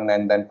partition 1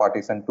 and then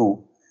partition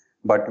 2.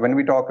 But when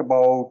we talk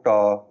about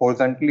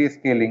horizontally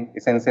scaling,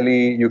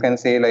 essentially you can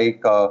say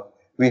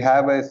we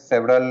have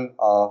several,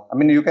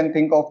 you can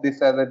think of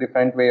this as a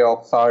different way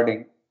of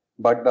sorting.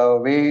 But the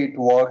way it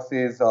works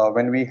is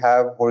when we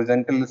have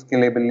horizontal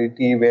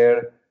scalability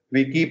where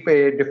we keep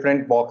a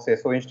different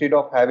boxes. So instead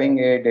of having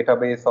a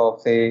database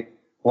of say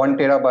 1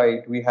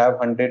 terabyte, we have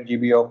 100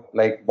 GB of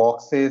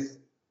boxes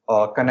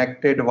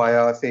connected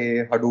via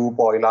say Hadoop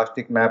or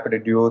Elastic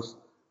MapReduce,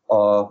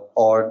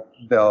 or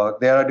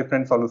there are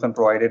different solutions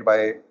provided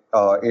by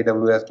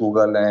AWS,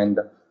 Google, and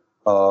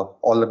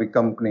all the big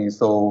companies.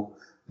 So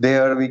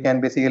there we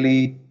can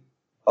basically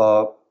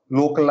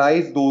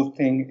localize those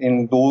things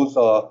in those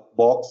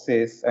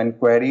boxes and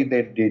query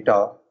their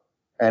data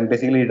and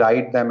basically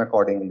write them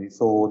accordingly.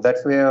 So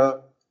that's where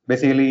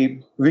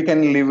basically we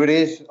can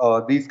leverage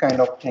these kind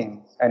of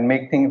things and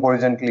make things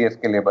horizontally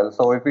scalable.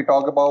 So if we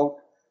talk about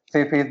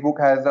say Facebook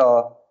has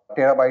a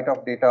terabyte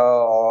of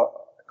data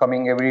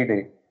coming every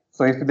day.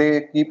 So if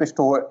they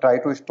try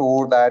to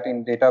store that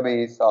in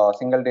database,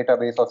 single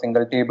database or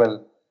single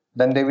table,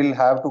 then they will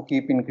have to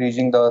keep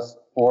increasing the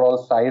overall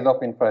size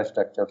of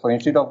infrastructure. So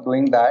instead of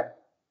doing that,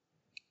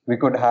 we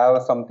could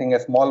have something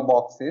as small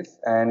boxes,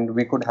 and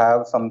we could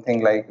have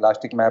something like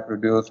Elastic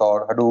MapReduce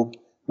or Hadoop,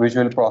 which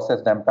will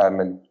process them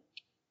parallelly.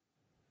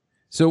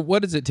 So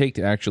what does it take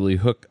to actually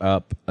hook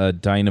up a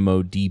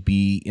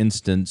DynamoDB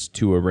instance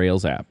to a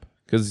Rails app?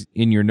 Because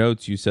in your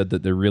notes, you said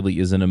that there really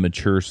isn't a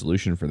mature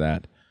solution for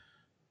that.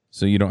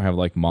 So you don't have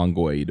like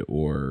Mongoid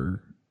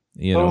or,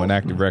 an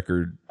active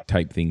record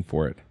type thing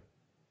for it.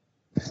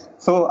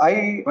 So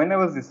when I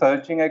was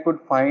researching, I could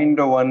find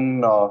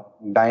one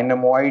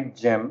Dynamoid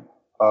gem,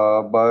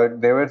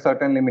 but there were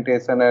certain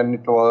limitations, and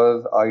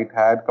it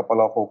had a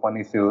couple of open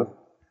issues.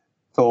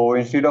 So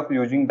instead of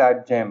using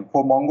that gem,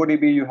 for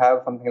MongoDB, you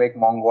have something like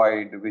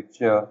Mongoid,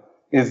 which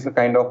is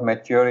kind of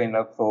mature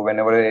enough. So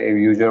whenever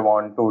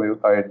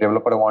a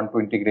developer want to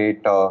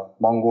integrate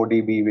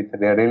MongoDB with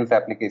their Rails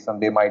application,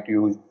 they might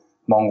use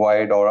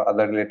Mongoid or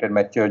other related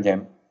mature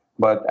gem.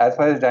 But as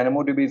far as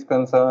DynamoDB is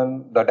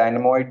concerned, the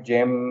Dynamoid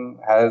gem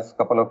has a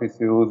couple of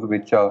issues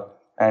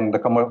and a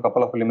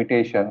couple of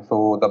limitations.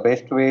 So the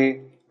best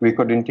way we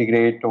could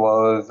integrate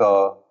was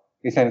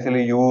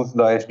essentially use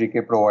the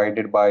SDK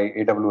provided by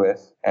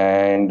AWS.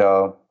 And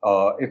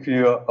if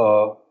you,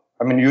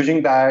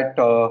 using that,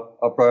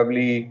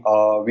 probably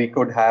we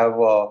could have,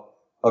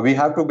 we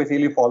have to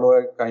basically follow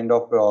a kind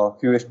of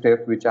few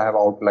steps which I have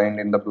outlined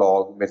in the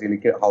blog,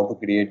 basically how to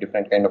create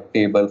different kind of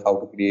tables, how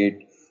to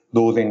create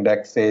those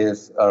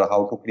indexes,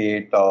 how to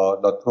create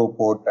the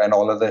throughput and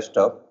all other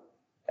stuff.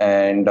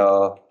 And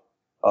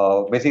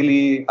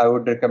basically, I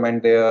would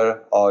recommend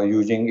there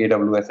using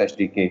AWS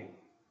SDK.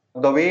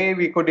 The way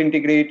we could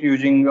integrate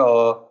using the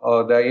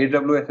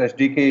AWS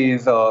SDK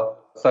is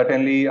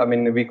certainly,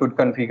 we could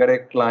configure a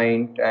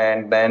client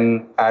and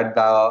then add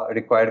the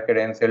required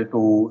credential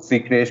to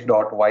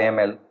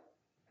secrets.yml.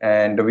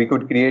 And we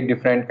could create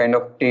different kind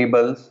of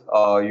tables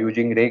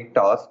using rake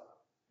tasks.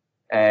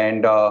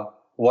 And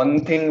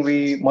one thing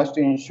we must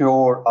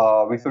ensure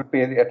we should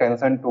pay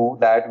attention to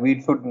that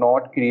we should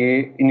not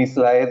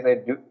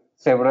initialize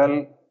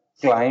several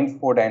clients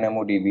for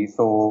DynamoDB.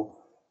 So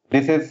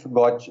this is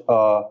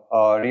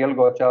real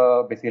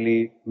gotcha.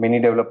 Basically, many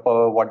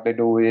developer, what they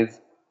do is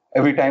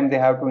every time they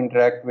have to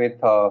interact with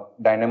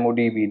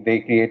DynamoDB, they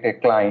create a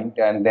client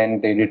and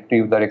then they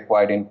retrieve the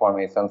required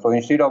information. So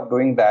instead of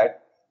doing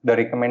that, the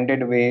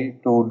recommended way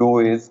to do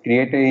is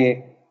create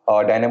a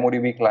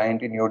DynamoDB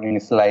client in your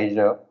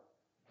initializer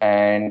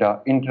and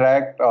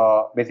interact.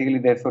 Basically,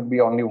 there should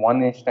be only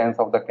one instance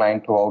of the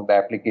client throughout the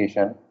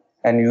application.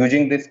 And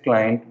using this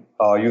client,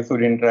 you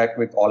should interact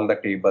with all the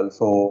tables.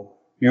 So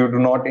you do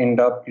not end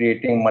up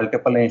creating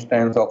multiple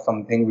instances of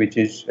something which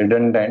is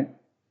redundant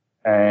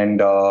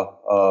and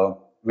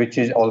which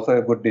is also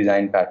a good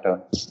design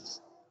pattern.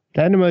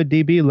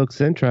 DynamoDB looks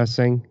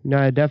interesting.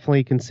 I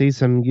definitely can see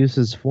some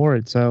uses for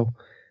it, so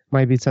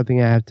might be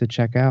something I have to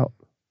check out.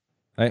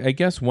 I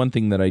guess one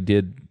thing that I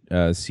did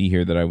see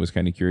here that I was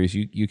kind of curious,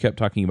 you kept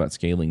talking about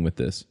scaling with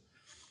this.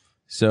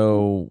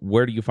 So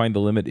where do you find the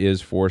limit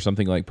is for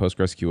something like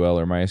PostgreSQL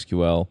or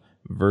MySQL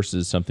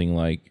versus something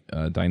like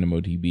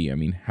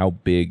DynamoDB? How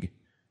big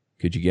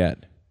could you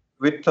get?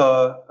 With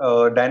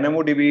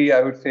DynamoDB,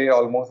 I would say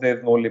almost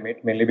there's no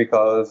limit, mainly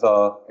because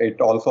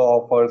it also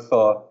offers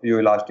you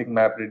Elastic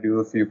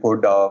MapReduce. You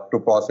could, to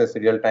process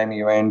real-time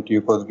event,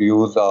 you could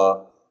use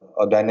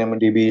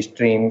DynamoDB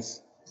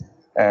streams.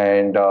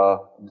 And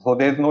so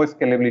there's no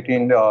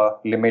scalability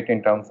limit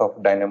in terms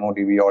of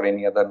DynamoDB or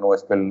any other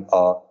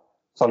NoSQL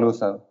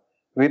solution.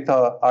 With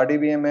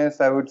RDBMS,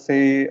 I would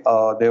say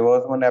there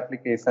was one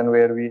application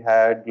where we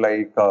had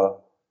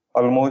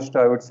almost,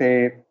 I would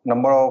say,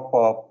 number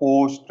of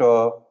posts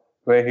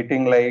were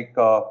hitting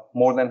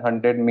more than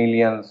 100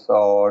 millions.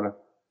 Or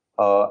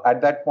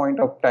at that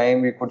point of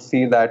time, we could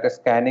see that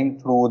scanning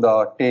through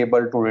the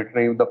table to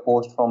retrieve the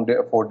post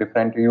for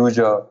different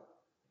user,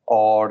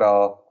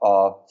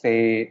 or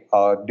say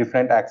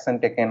different action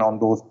taken on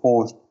those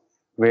posts,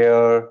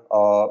 where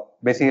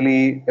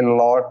basically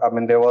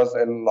there was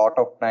a lot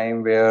of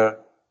time where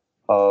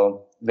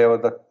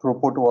the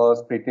throughput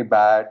was pretty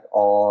bad,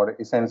 or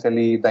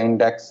essentially the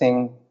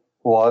indexing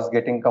was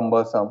getting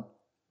cumbersome.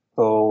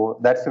 So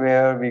that's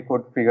where we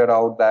could figure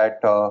out that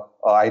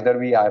either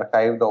we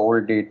archive the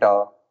old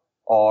data,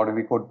 or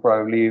we could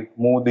probably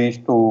move these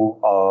to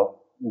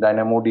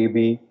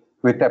DynamoDB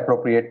with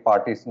appropriate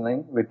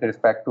partitioning with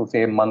respect to,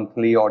 say,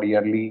 monthly or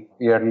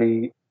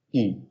yearly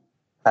key,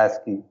 hash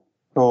key.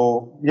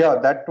 So yeah,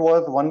 that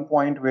was one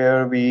point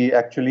where we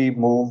actually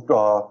moved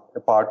a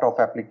part of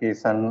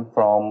application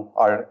from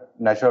our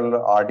natural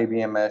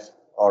RDBMS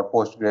or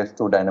Postgres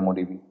to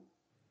DynamoDB.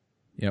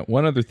 Yeah,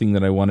 one other thing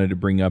that I wanted to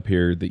bring up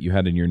here that you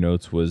had in your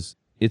notes was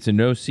it's a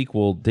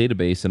NoSQL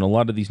database, and a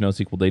lot of these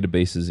NoSQL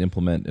databases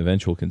implement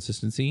eventual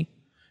consistency.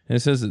 And it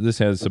says that this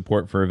has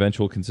support for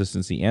eventual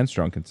consistency and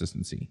strong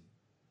consistency.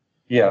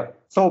 Yeah.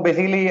 So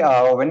basically,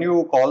 when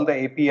you call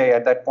the API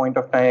at that point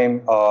of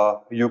time,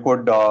 you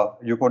could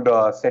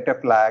set a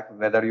flag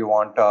whether you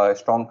want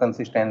strong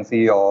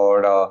consistency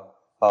or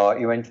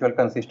eventual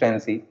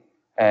consistency.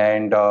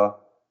 And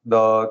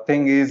the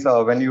thing is,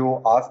 when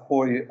you ask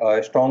for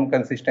strong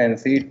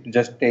consistency, it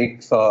just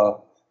takes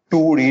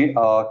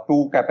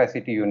two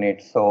capacity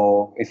units.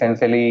 So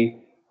essentially,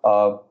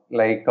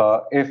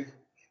 if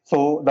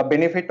so, the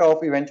benefit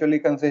of eventual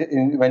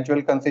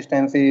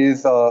consistency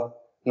is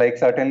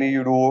certainly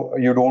you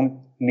don't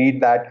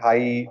need that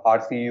high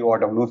RCU or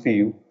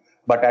WCU,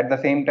 but at the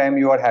same time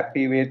you are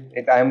happy with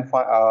it.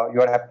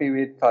 You are happy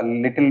with a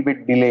little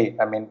bit delay.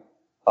 I mean,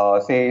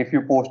 say if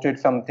you posted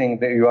something,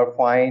 that you are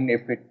fine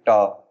if it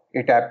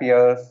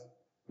appears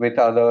with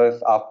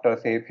others after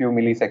say a few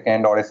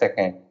milliseconds or a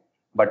second.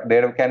 But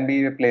there can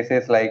be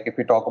places like if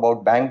we talk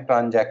about bank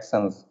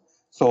transactions.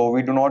 So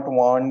we do not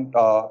want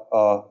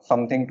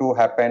something to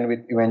happen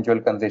with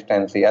eventual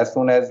consistency. As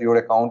soon as your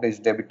account is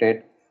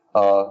debited, the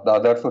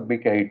others should be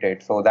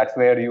credited. So that's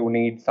where you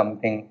need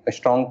a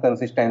strong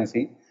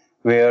consistency,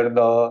 where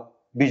the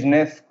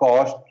business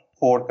cost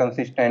for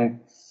consistency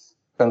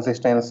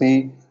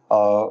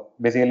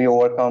basically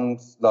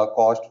overcomes the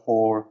cost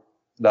for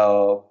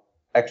the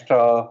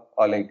extra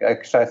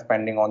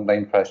spending on the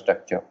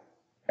infrastructure.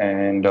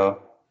 And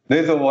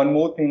there's one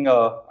more thing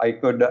I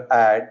could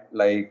add,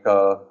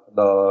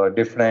 the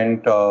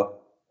different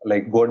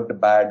good,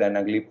 bad, and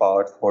ugly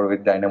parts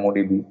with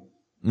DynamoDB.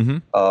 Mm-hmm.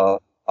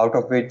 Out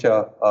of which,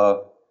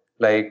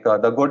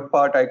 the good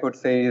part I could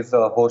say is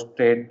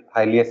hosted,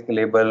 highly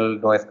scalable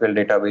NoSQL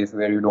database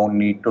where you don't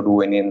need to do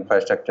any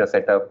infrastructure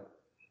setup.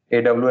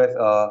 AWS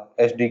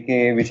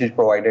SDK, which is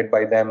provided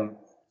by them,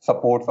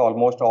 supports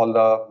almost all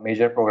the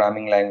major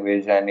programming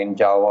language, and in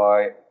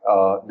Java,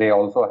 they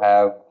also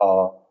have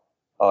a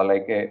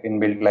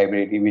inbuilt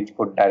library which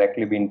could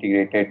directly be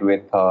integrated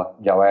with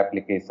Java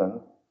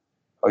applications.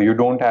 You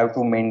don't have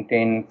to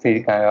maintain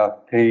three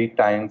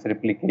times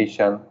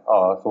replication,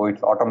 so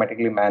it's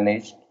automatically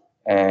managed.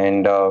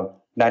 And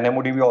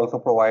DynamoDB also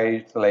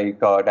provides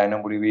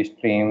DynamoDB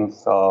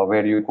streams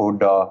where you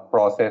could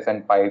process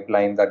and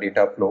pipeline the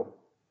data flow.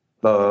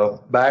 The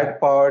bad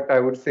part,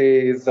 I would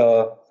say, is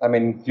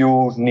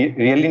you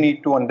really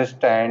need to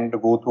understand,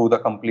 go through the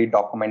complete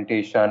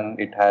documentation.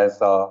 It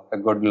has a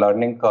good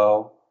learning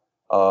curve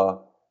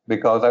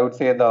because I would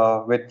say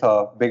with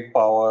big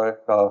power,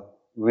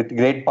 with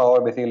great power,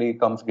 basically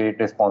comes great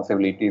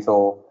responsibility.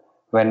 So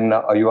when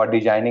you are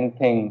designing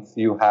things,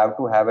 you have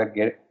to have a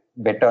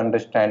better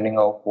understanding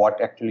of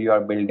what actually you are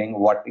building,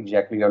 what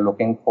exactly you are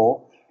looking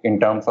for in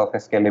terms of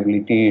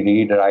scalability,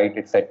 read, write,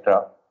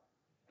 etc.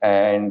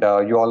 And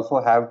you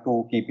also have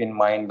to keep in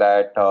mind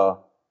that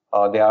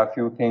there are a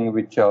few things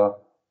which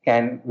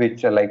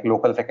like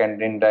local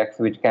secondary index,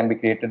 which can be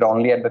created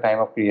only at the time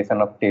of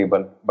creation of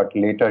table, but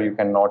later you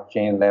cannot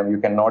change them. You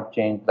cannot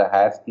change the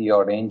hash key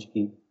or range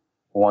key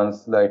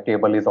once the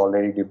table is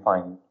already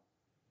defined.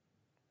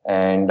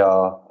 And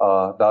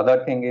the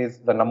other thing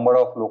is the number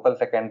of local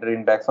secondary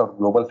index or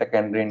global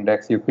secondary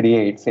index you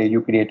create. Say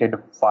you created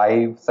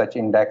 5 such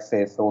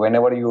indexes. So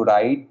whenever you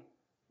write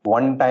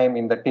one time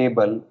in the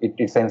table, it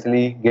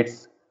essentially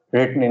gets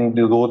written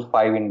into those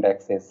 5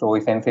 indexes. So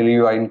essentially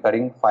you are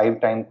incurring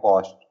 5 times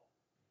cost.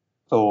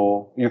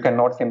 So you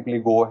cannot simply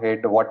go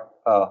ahead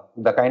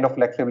the kind of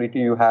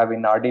flexibility you have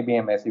in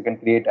RDBMS, you can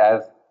create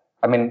as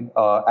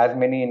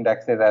many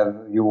indexes as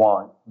you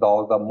want.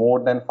 Though the more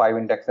than 5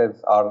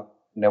 indexes are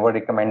never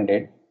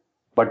recommended,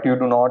 but you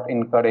do not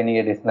incur any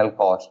additional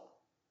cost.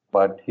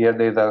 But here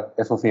there is a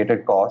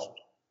associated cost.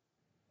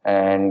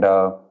 And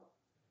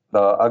the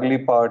ugly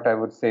part, I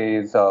would say,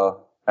 is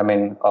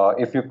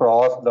if you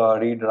cross the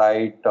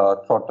read-write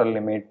throttle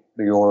limit,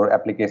 your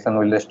application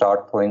will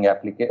start throwing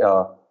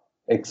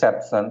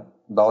exception.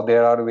 Though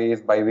there are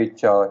ways by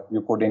which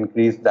you could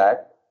increase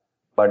that,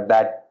 but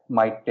that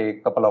might take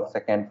a couple of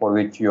seconds, for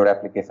which your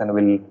application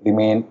will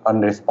remain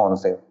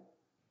unresponsive.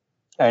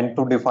 And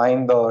to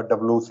define the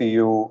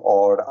WCU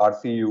or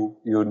RCU,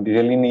 you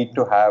really need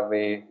to have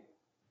a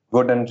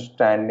good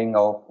understanding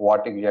of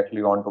what exactly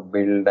you want to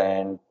build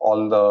and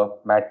all the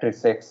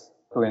matrices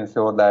to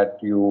ensure that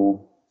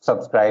you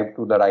subscribe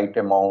to the right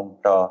amount,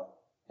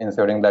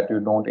 ensuring that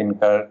you don't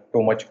incur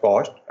too much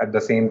cost. At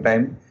the same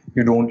time,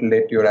 you don't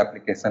let your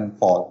application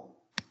fall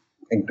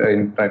in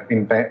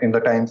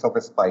the times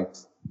of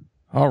spikes.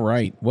 All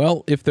right.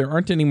 Well, if there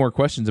aren't any more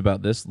questions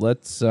about this,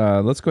 let's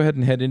go ahead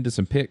and head into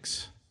some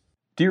picks.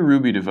 Dear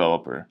Ruby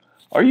developer,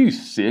 are you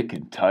sick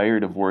and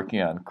tired of working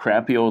on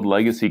crappy old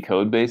legacy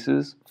code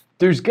bases?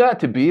 There's got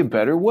to be a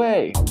better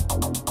way.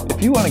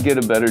 If you want to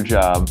get a better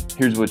job,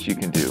 here's what you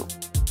can do.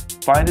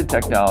 Find a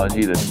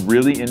technology that's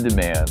really in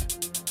demand,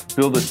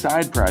 build a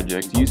side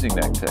project using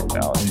that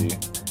technology,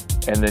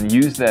 and then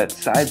use that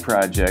side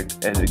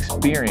project as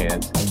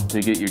experience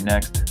to get your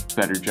next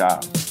better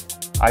job.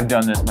 I've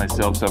done this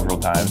myself several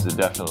times. It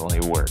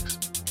definitely works.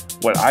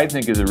 What I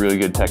think is a really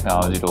good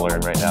technology to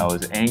learn right now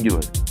is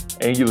Angular.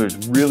 Angular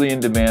is really in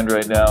demand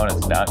right now, and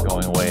it's not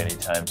going away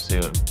anytime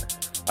soon.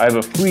 I have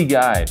a free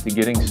guide to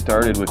getting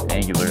started with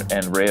Angular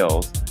and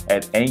Rails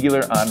at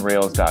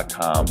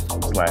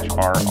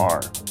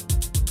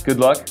angularonrails.com/RR. Good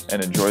luck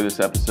and enjoy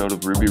this episode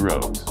of Ruby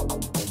Rogues.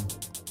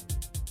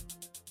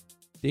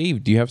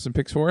 Dave, do you have some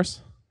picks for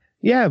us?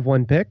 Yeah, I have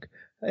one pick.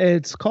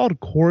 It's called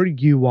Core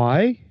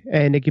UI,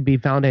 and it can be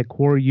found at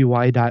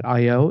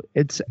coreui.io.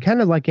 It's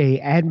kind of like a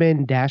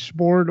admin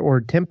dashboard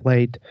or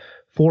template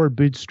for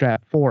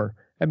Bootstrap 4.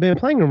 I've been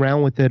playing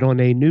around with it on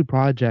a new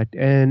project,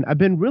 and I've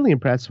been really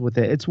impressed with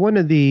it. It's one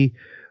of the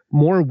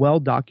more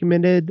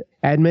well-documented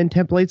admin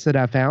templates that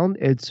I found.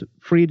 It's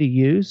free to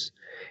use,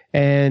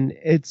 and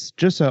it's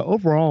just an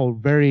overall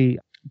very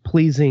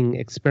pleasing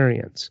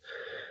experience.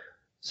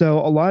 So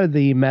a lot of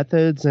the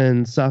methods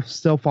and stuff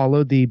still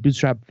follow the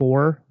Bootstrap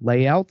 4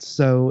 layouts,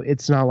 so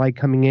it's not like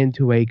coming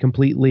into a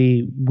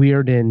completely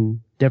weird and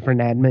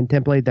different admin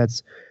template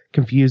that's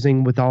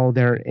confusing with all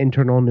their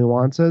internal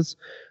nuances.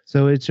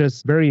 So it's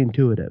just very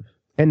intuitive,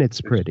 and it's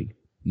pretty.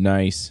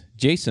 Nice.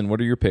 Jason, what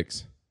are your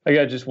picks? I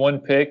got just one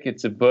pick.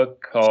 It's a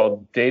book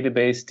called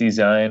Database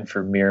Design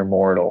for Mere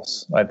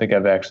Mortals. I think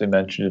I've actually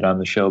mentioned it on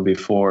the show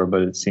before,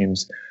 but it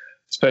seems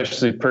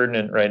especially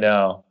pertinent right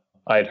now.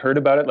 I had heard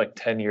about it like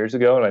 10 years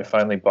ago, and I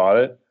finally bought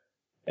it,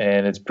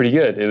 and it's pretty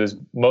good. It was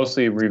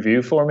mostly a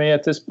review for me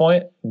at this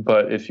point,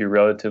 but if you're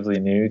relatively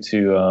new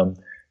to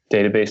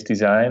database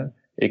design,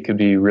 it could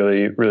be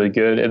really, really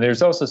good. And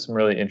there's also some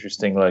really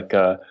interesting like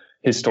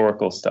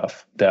historical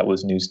stuff that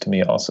was news to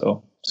me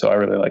also. So I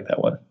really like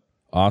that one.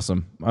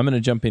 Awesome. I'm going to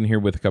jump in here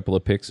with a couple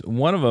of picks.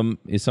 One of them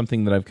is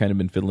something that I've kind of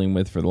been fiddling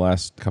with for the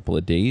last couple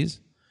of days,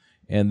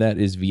 and that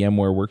is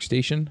VMware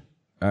Workstation.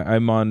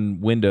 I'm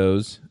on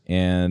Windows,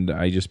 and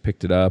I just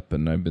picked it up,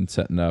 and I've been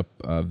setting up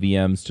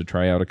VMs to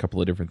try out a couple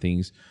of different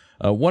things,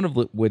 one of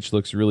which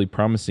looks really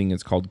promising.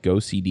 It's called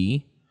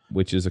GoCD,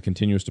 which is a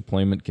continuous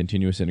deployment,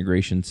 continuous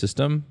integration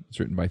system. It's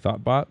written by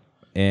Thoughtbot.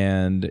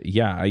 And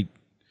yeah, I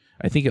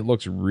think it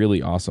looks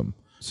really awesome.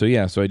 So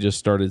yeah, so I just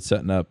started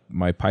setting up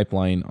my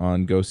pipeline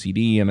on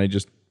GoCD, and I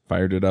just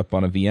fired it up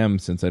on a VM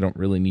since I don't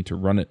really need to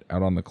run it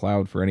out on the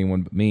cloud for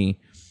anyone but me.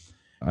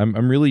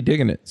 I'm really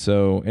digging it.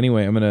 So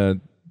anyway, I'm going to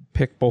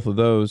pick both of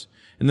those.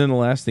 And then the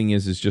last thing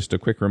is just a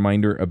quick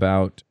reminder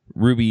about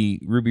Ruby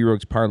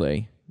Rogues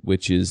Parlay,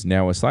 which is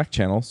now a Slack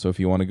channel. So if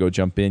you want to go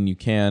jump in, you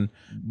can.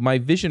 My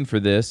vision for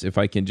this, if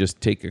I can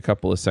just take a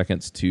couple of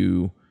seconds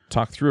to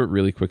talk through it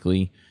really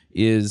quickly,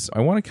 is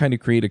I want to kind of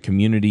create a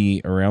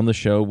community around the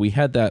show. We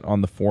had that on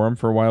the forum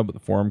for a while, but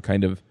the forum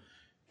kind of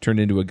turned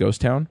into a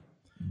ghost town.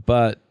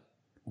 But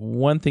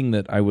one thing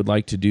that I would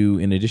like to do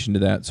in addition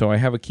to that, so I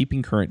have a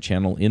Keeping Current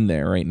channel in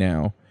there right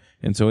now.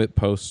 And so it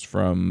posts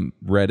from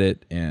Reddit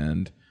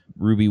and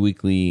Ruby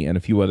Weekly and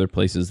a few other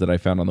places that I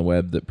found on the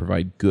web that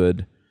provide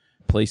good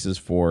places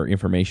for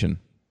information.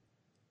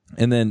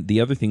 And then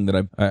the other thing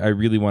that I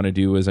really want to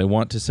do is I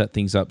want to set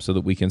things up so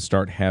that we can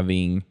start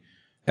having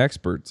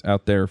experts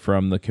out there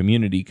from the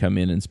community come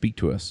in and speak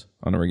to us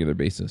on a regular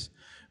basis.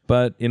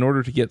 But in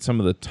order to get some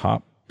of the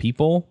top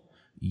people,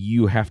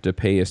 you have to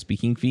pay a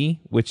speaking fee,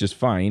 which is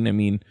fine. I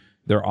mean,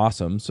 they're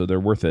awesome, so they're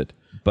worth it.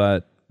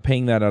 But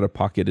paying that out of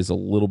pocket is a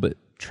little bit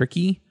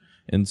tricky.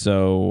 And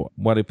so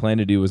what I plan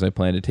to do is I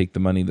plan to take the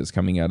money that's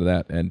coming out of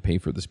that and pay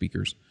for the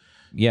speakers.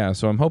 Yeah,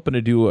 so I'm hoping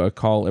to do a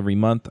call every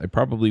month. I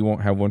probably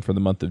won't have one for the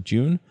month of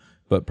June,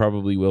 but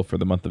probably will for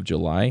the month of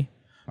July.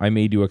 I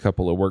may do a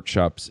couple of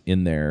workshops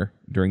in there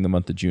during the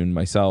month of June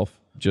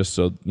myself, just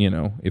so,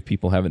 if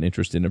people have an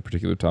interest in a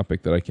particular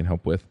topic that I can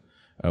help with,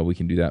 we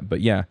can do that.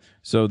 But yeah,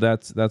 so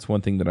that's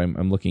one thing that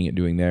I'm looking at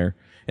doing there.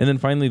 And then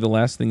finally, the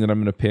last thing that I'm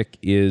going to pick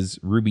is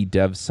Ruby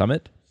Dev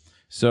Summit.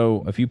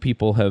 So a few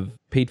people have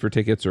paid for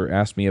tickets or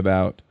asked me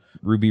about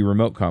Ruby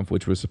Remote Conf,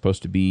 which was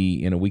supposed to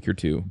be in a week or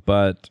two.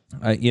 But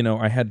I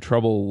had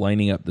trouble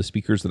lining up the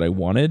speakers that I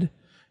wanted.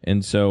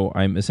 And so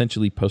I'm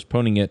essentially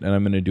postponing it, and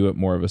I'm going to do it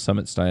more of a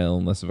summit style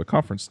and less of a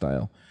conference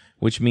style,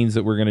 which means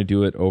that we're going to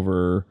do it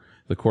over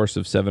the course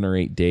of 7 or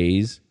 8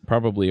 days,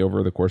 probably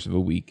over the course of a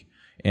week.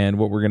 And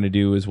what we're going to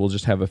do is we'll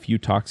just have a few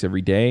talks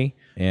every day,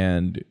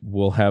 and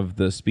we'll have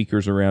the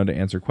speakers around to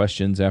answer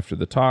questions after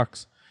the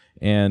talks.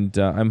 And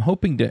I'm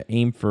hoping to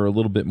aim for a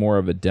little bit more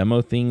of a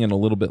demo thing and a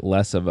little bit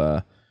less of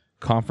a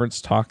conference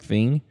talk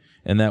thing.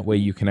 And that way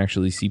you can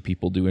actually see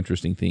people do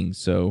interesting things.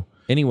 So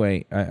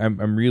anyway,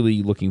 I'm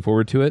really looking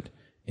forward to it.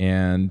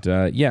 And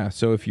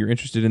so if you're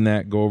interested in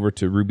that, go over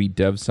to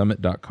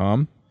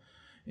rubydevsummit.com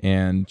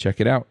and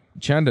check it out.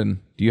 Chandan,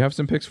 do you have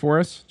some picks for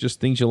us? Just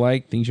things you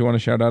like, things you want to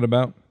shout out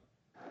about?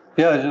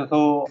 Yeah,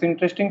 so it's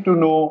interesting to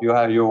know you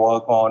have your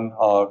work on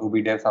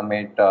Ruby Dev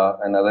Summit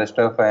and other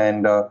stuff.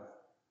 And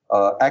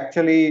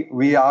actually,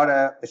 we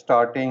are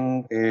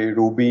starting a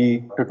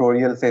Ruby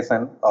tutorial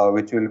session,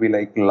 which will be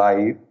like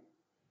live.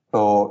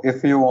 So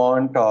if you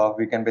want,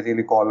 we can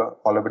basically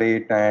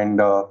collaborate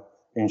and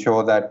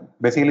ensure that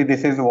basically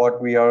this is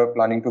what we are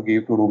planning to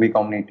give to Ruby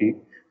community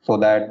so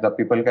that the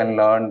people can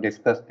learn,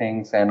 discuss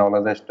things and all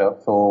other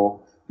stuff. So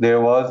there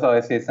was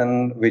a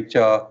session which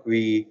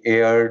we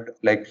aired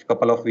like a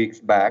couple of weeks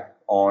back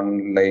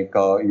on like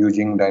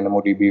using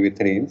DynamoDB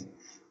with Rails.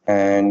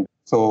 And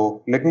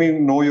So let me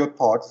know your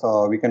thoughts.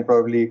 We can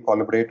probably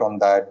collaborate on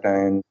that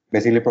and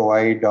basically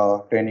provide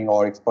training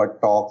or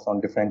expert talks on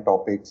different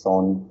topics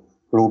on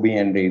Ruby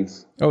and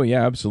Rails. Oh,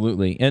 yeah,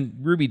 absolutely. And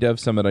Ruby Dev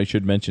Summit, I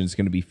should mention, is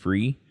going to be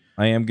free.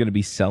 I am going to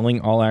be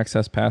selling all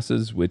access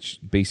passes,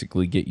 which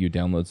basically get you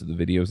downloads of the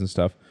videos and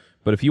stuff.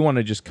 But if you want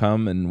to just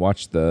come and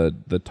watch the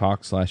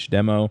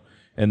talk/demo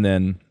and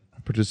then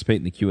participate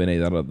in the Q&A,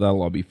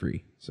 that'll all be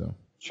free. So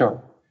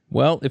sure.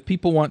 Well, if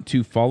people want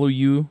to follow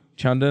you,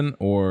 Chandan,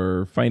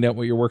 or find out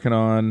what you're working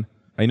on,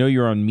 I know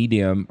you're on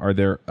Medium. Are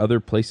there other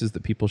places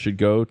that people should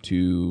go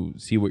to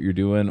see what you're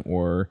doing,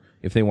 or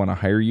if they want to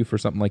hire you for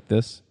something like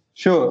this?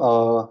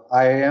 Sure.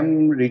 I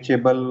am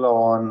reachable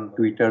on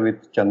Twitter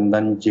with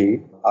Chandan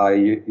J.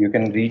 You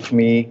can reach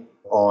me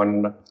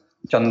on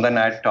Chandan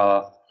at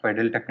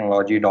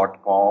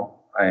fedeltechnology.com,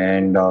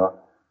 and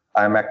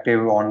I'm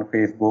active on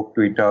Facebook,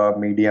 Twitter,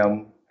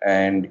 Medium,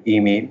 and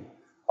email.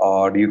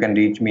 Or you can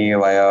reach me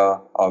via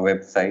our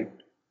website.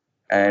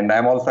 And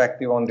I'm also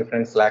active on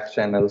different Slack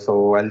channels,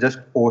 so I'll just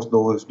post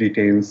those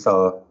details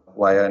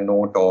via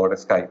note or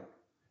Skype.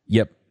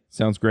 Yep.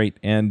 Sounds great.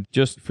 And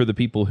just for the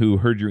people who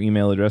heard your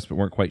email address but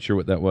weren't quite sure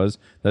what that was,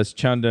 that's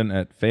Chandan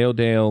at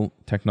Faodale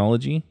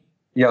Technology.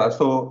 Yeah,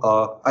 so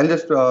I'll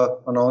just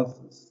announce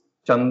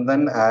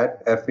Chandan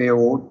at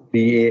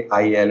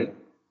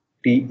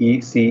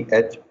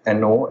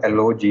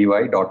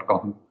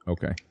FAODAILTECHNOLOGY.com.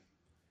 Okay.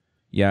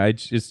 Yeah,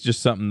 it's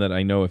just something that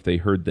I know if they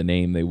heard the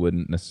name, they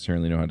wouldn't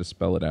necessarily know how to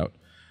spell it out.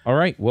 All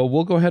right. Well,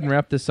 we'll go ahead and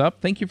wrap this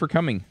up. Thank you for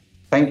coming.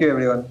 Thank you,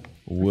 everyone.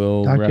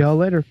 We'll talk to y'all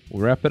later.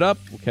 We'll wrap it up.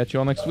 We'll catch you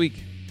all next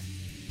week.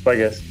 Bye,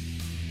 guys.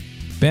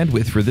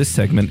 Bandwidth for this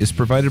segment is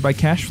provided by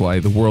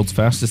CacheFly, the world's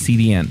fastest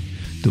CDN.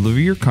 Deliver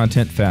your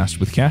content fast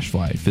with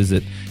CacheFly.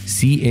 Visit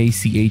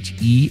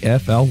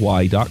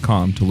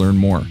CACHEFLY.com to learn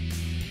more.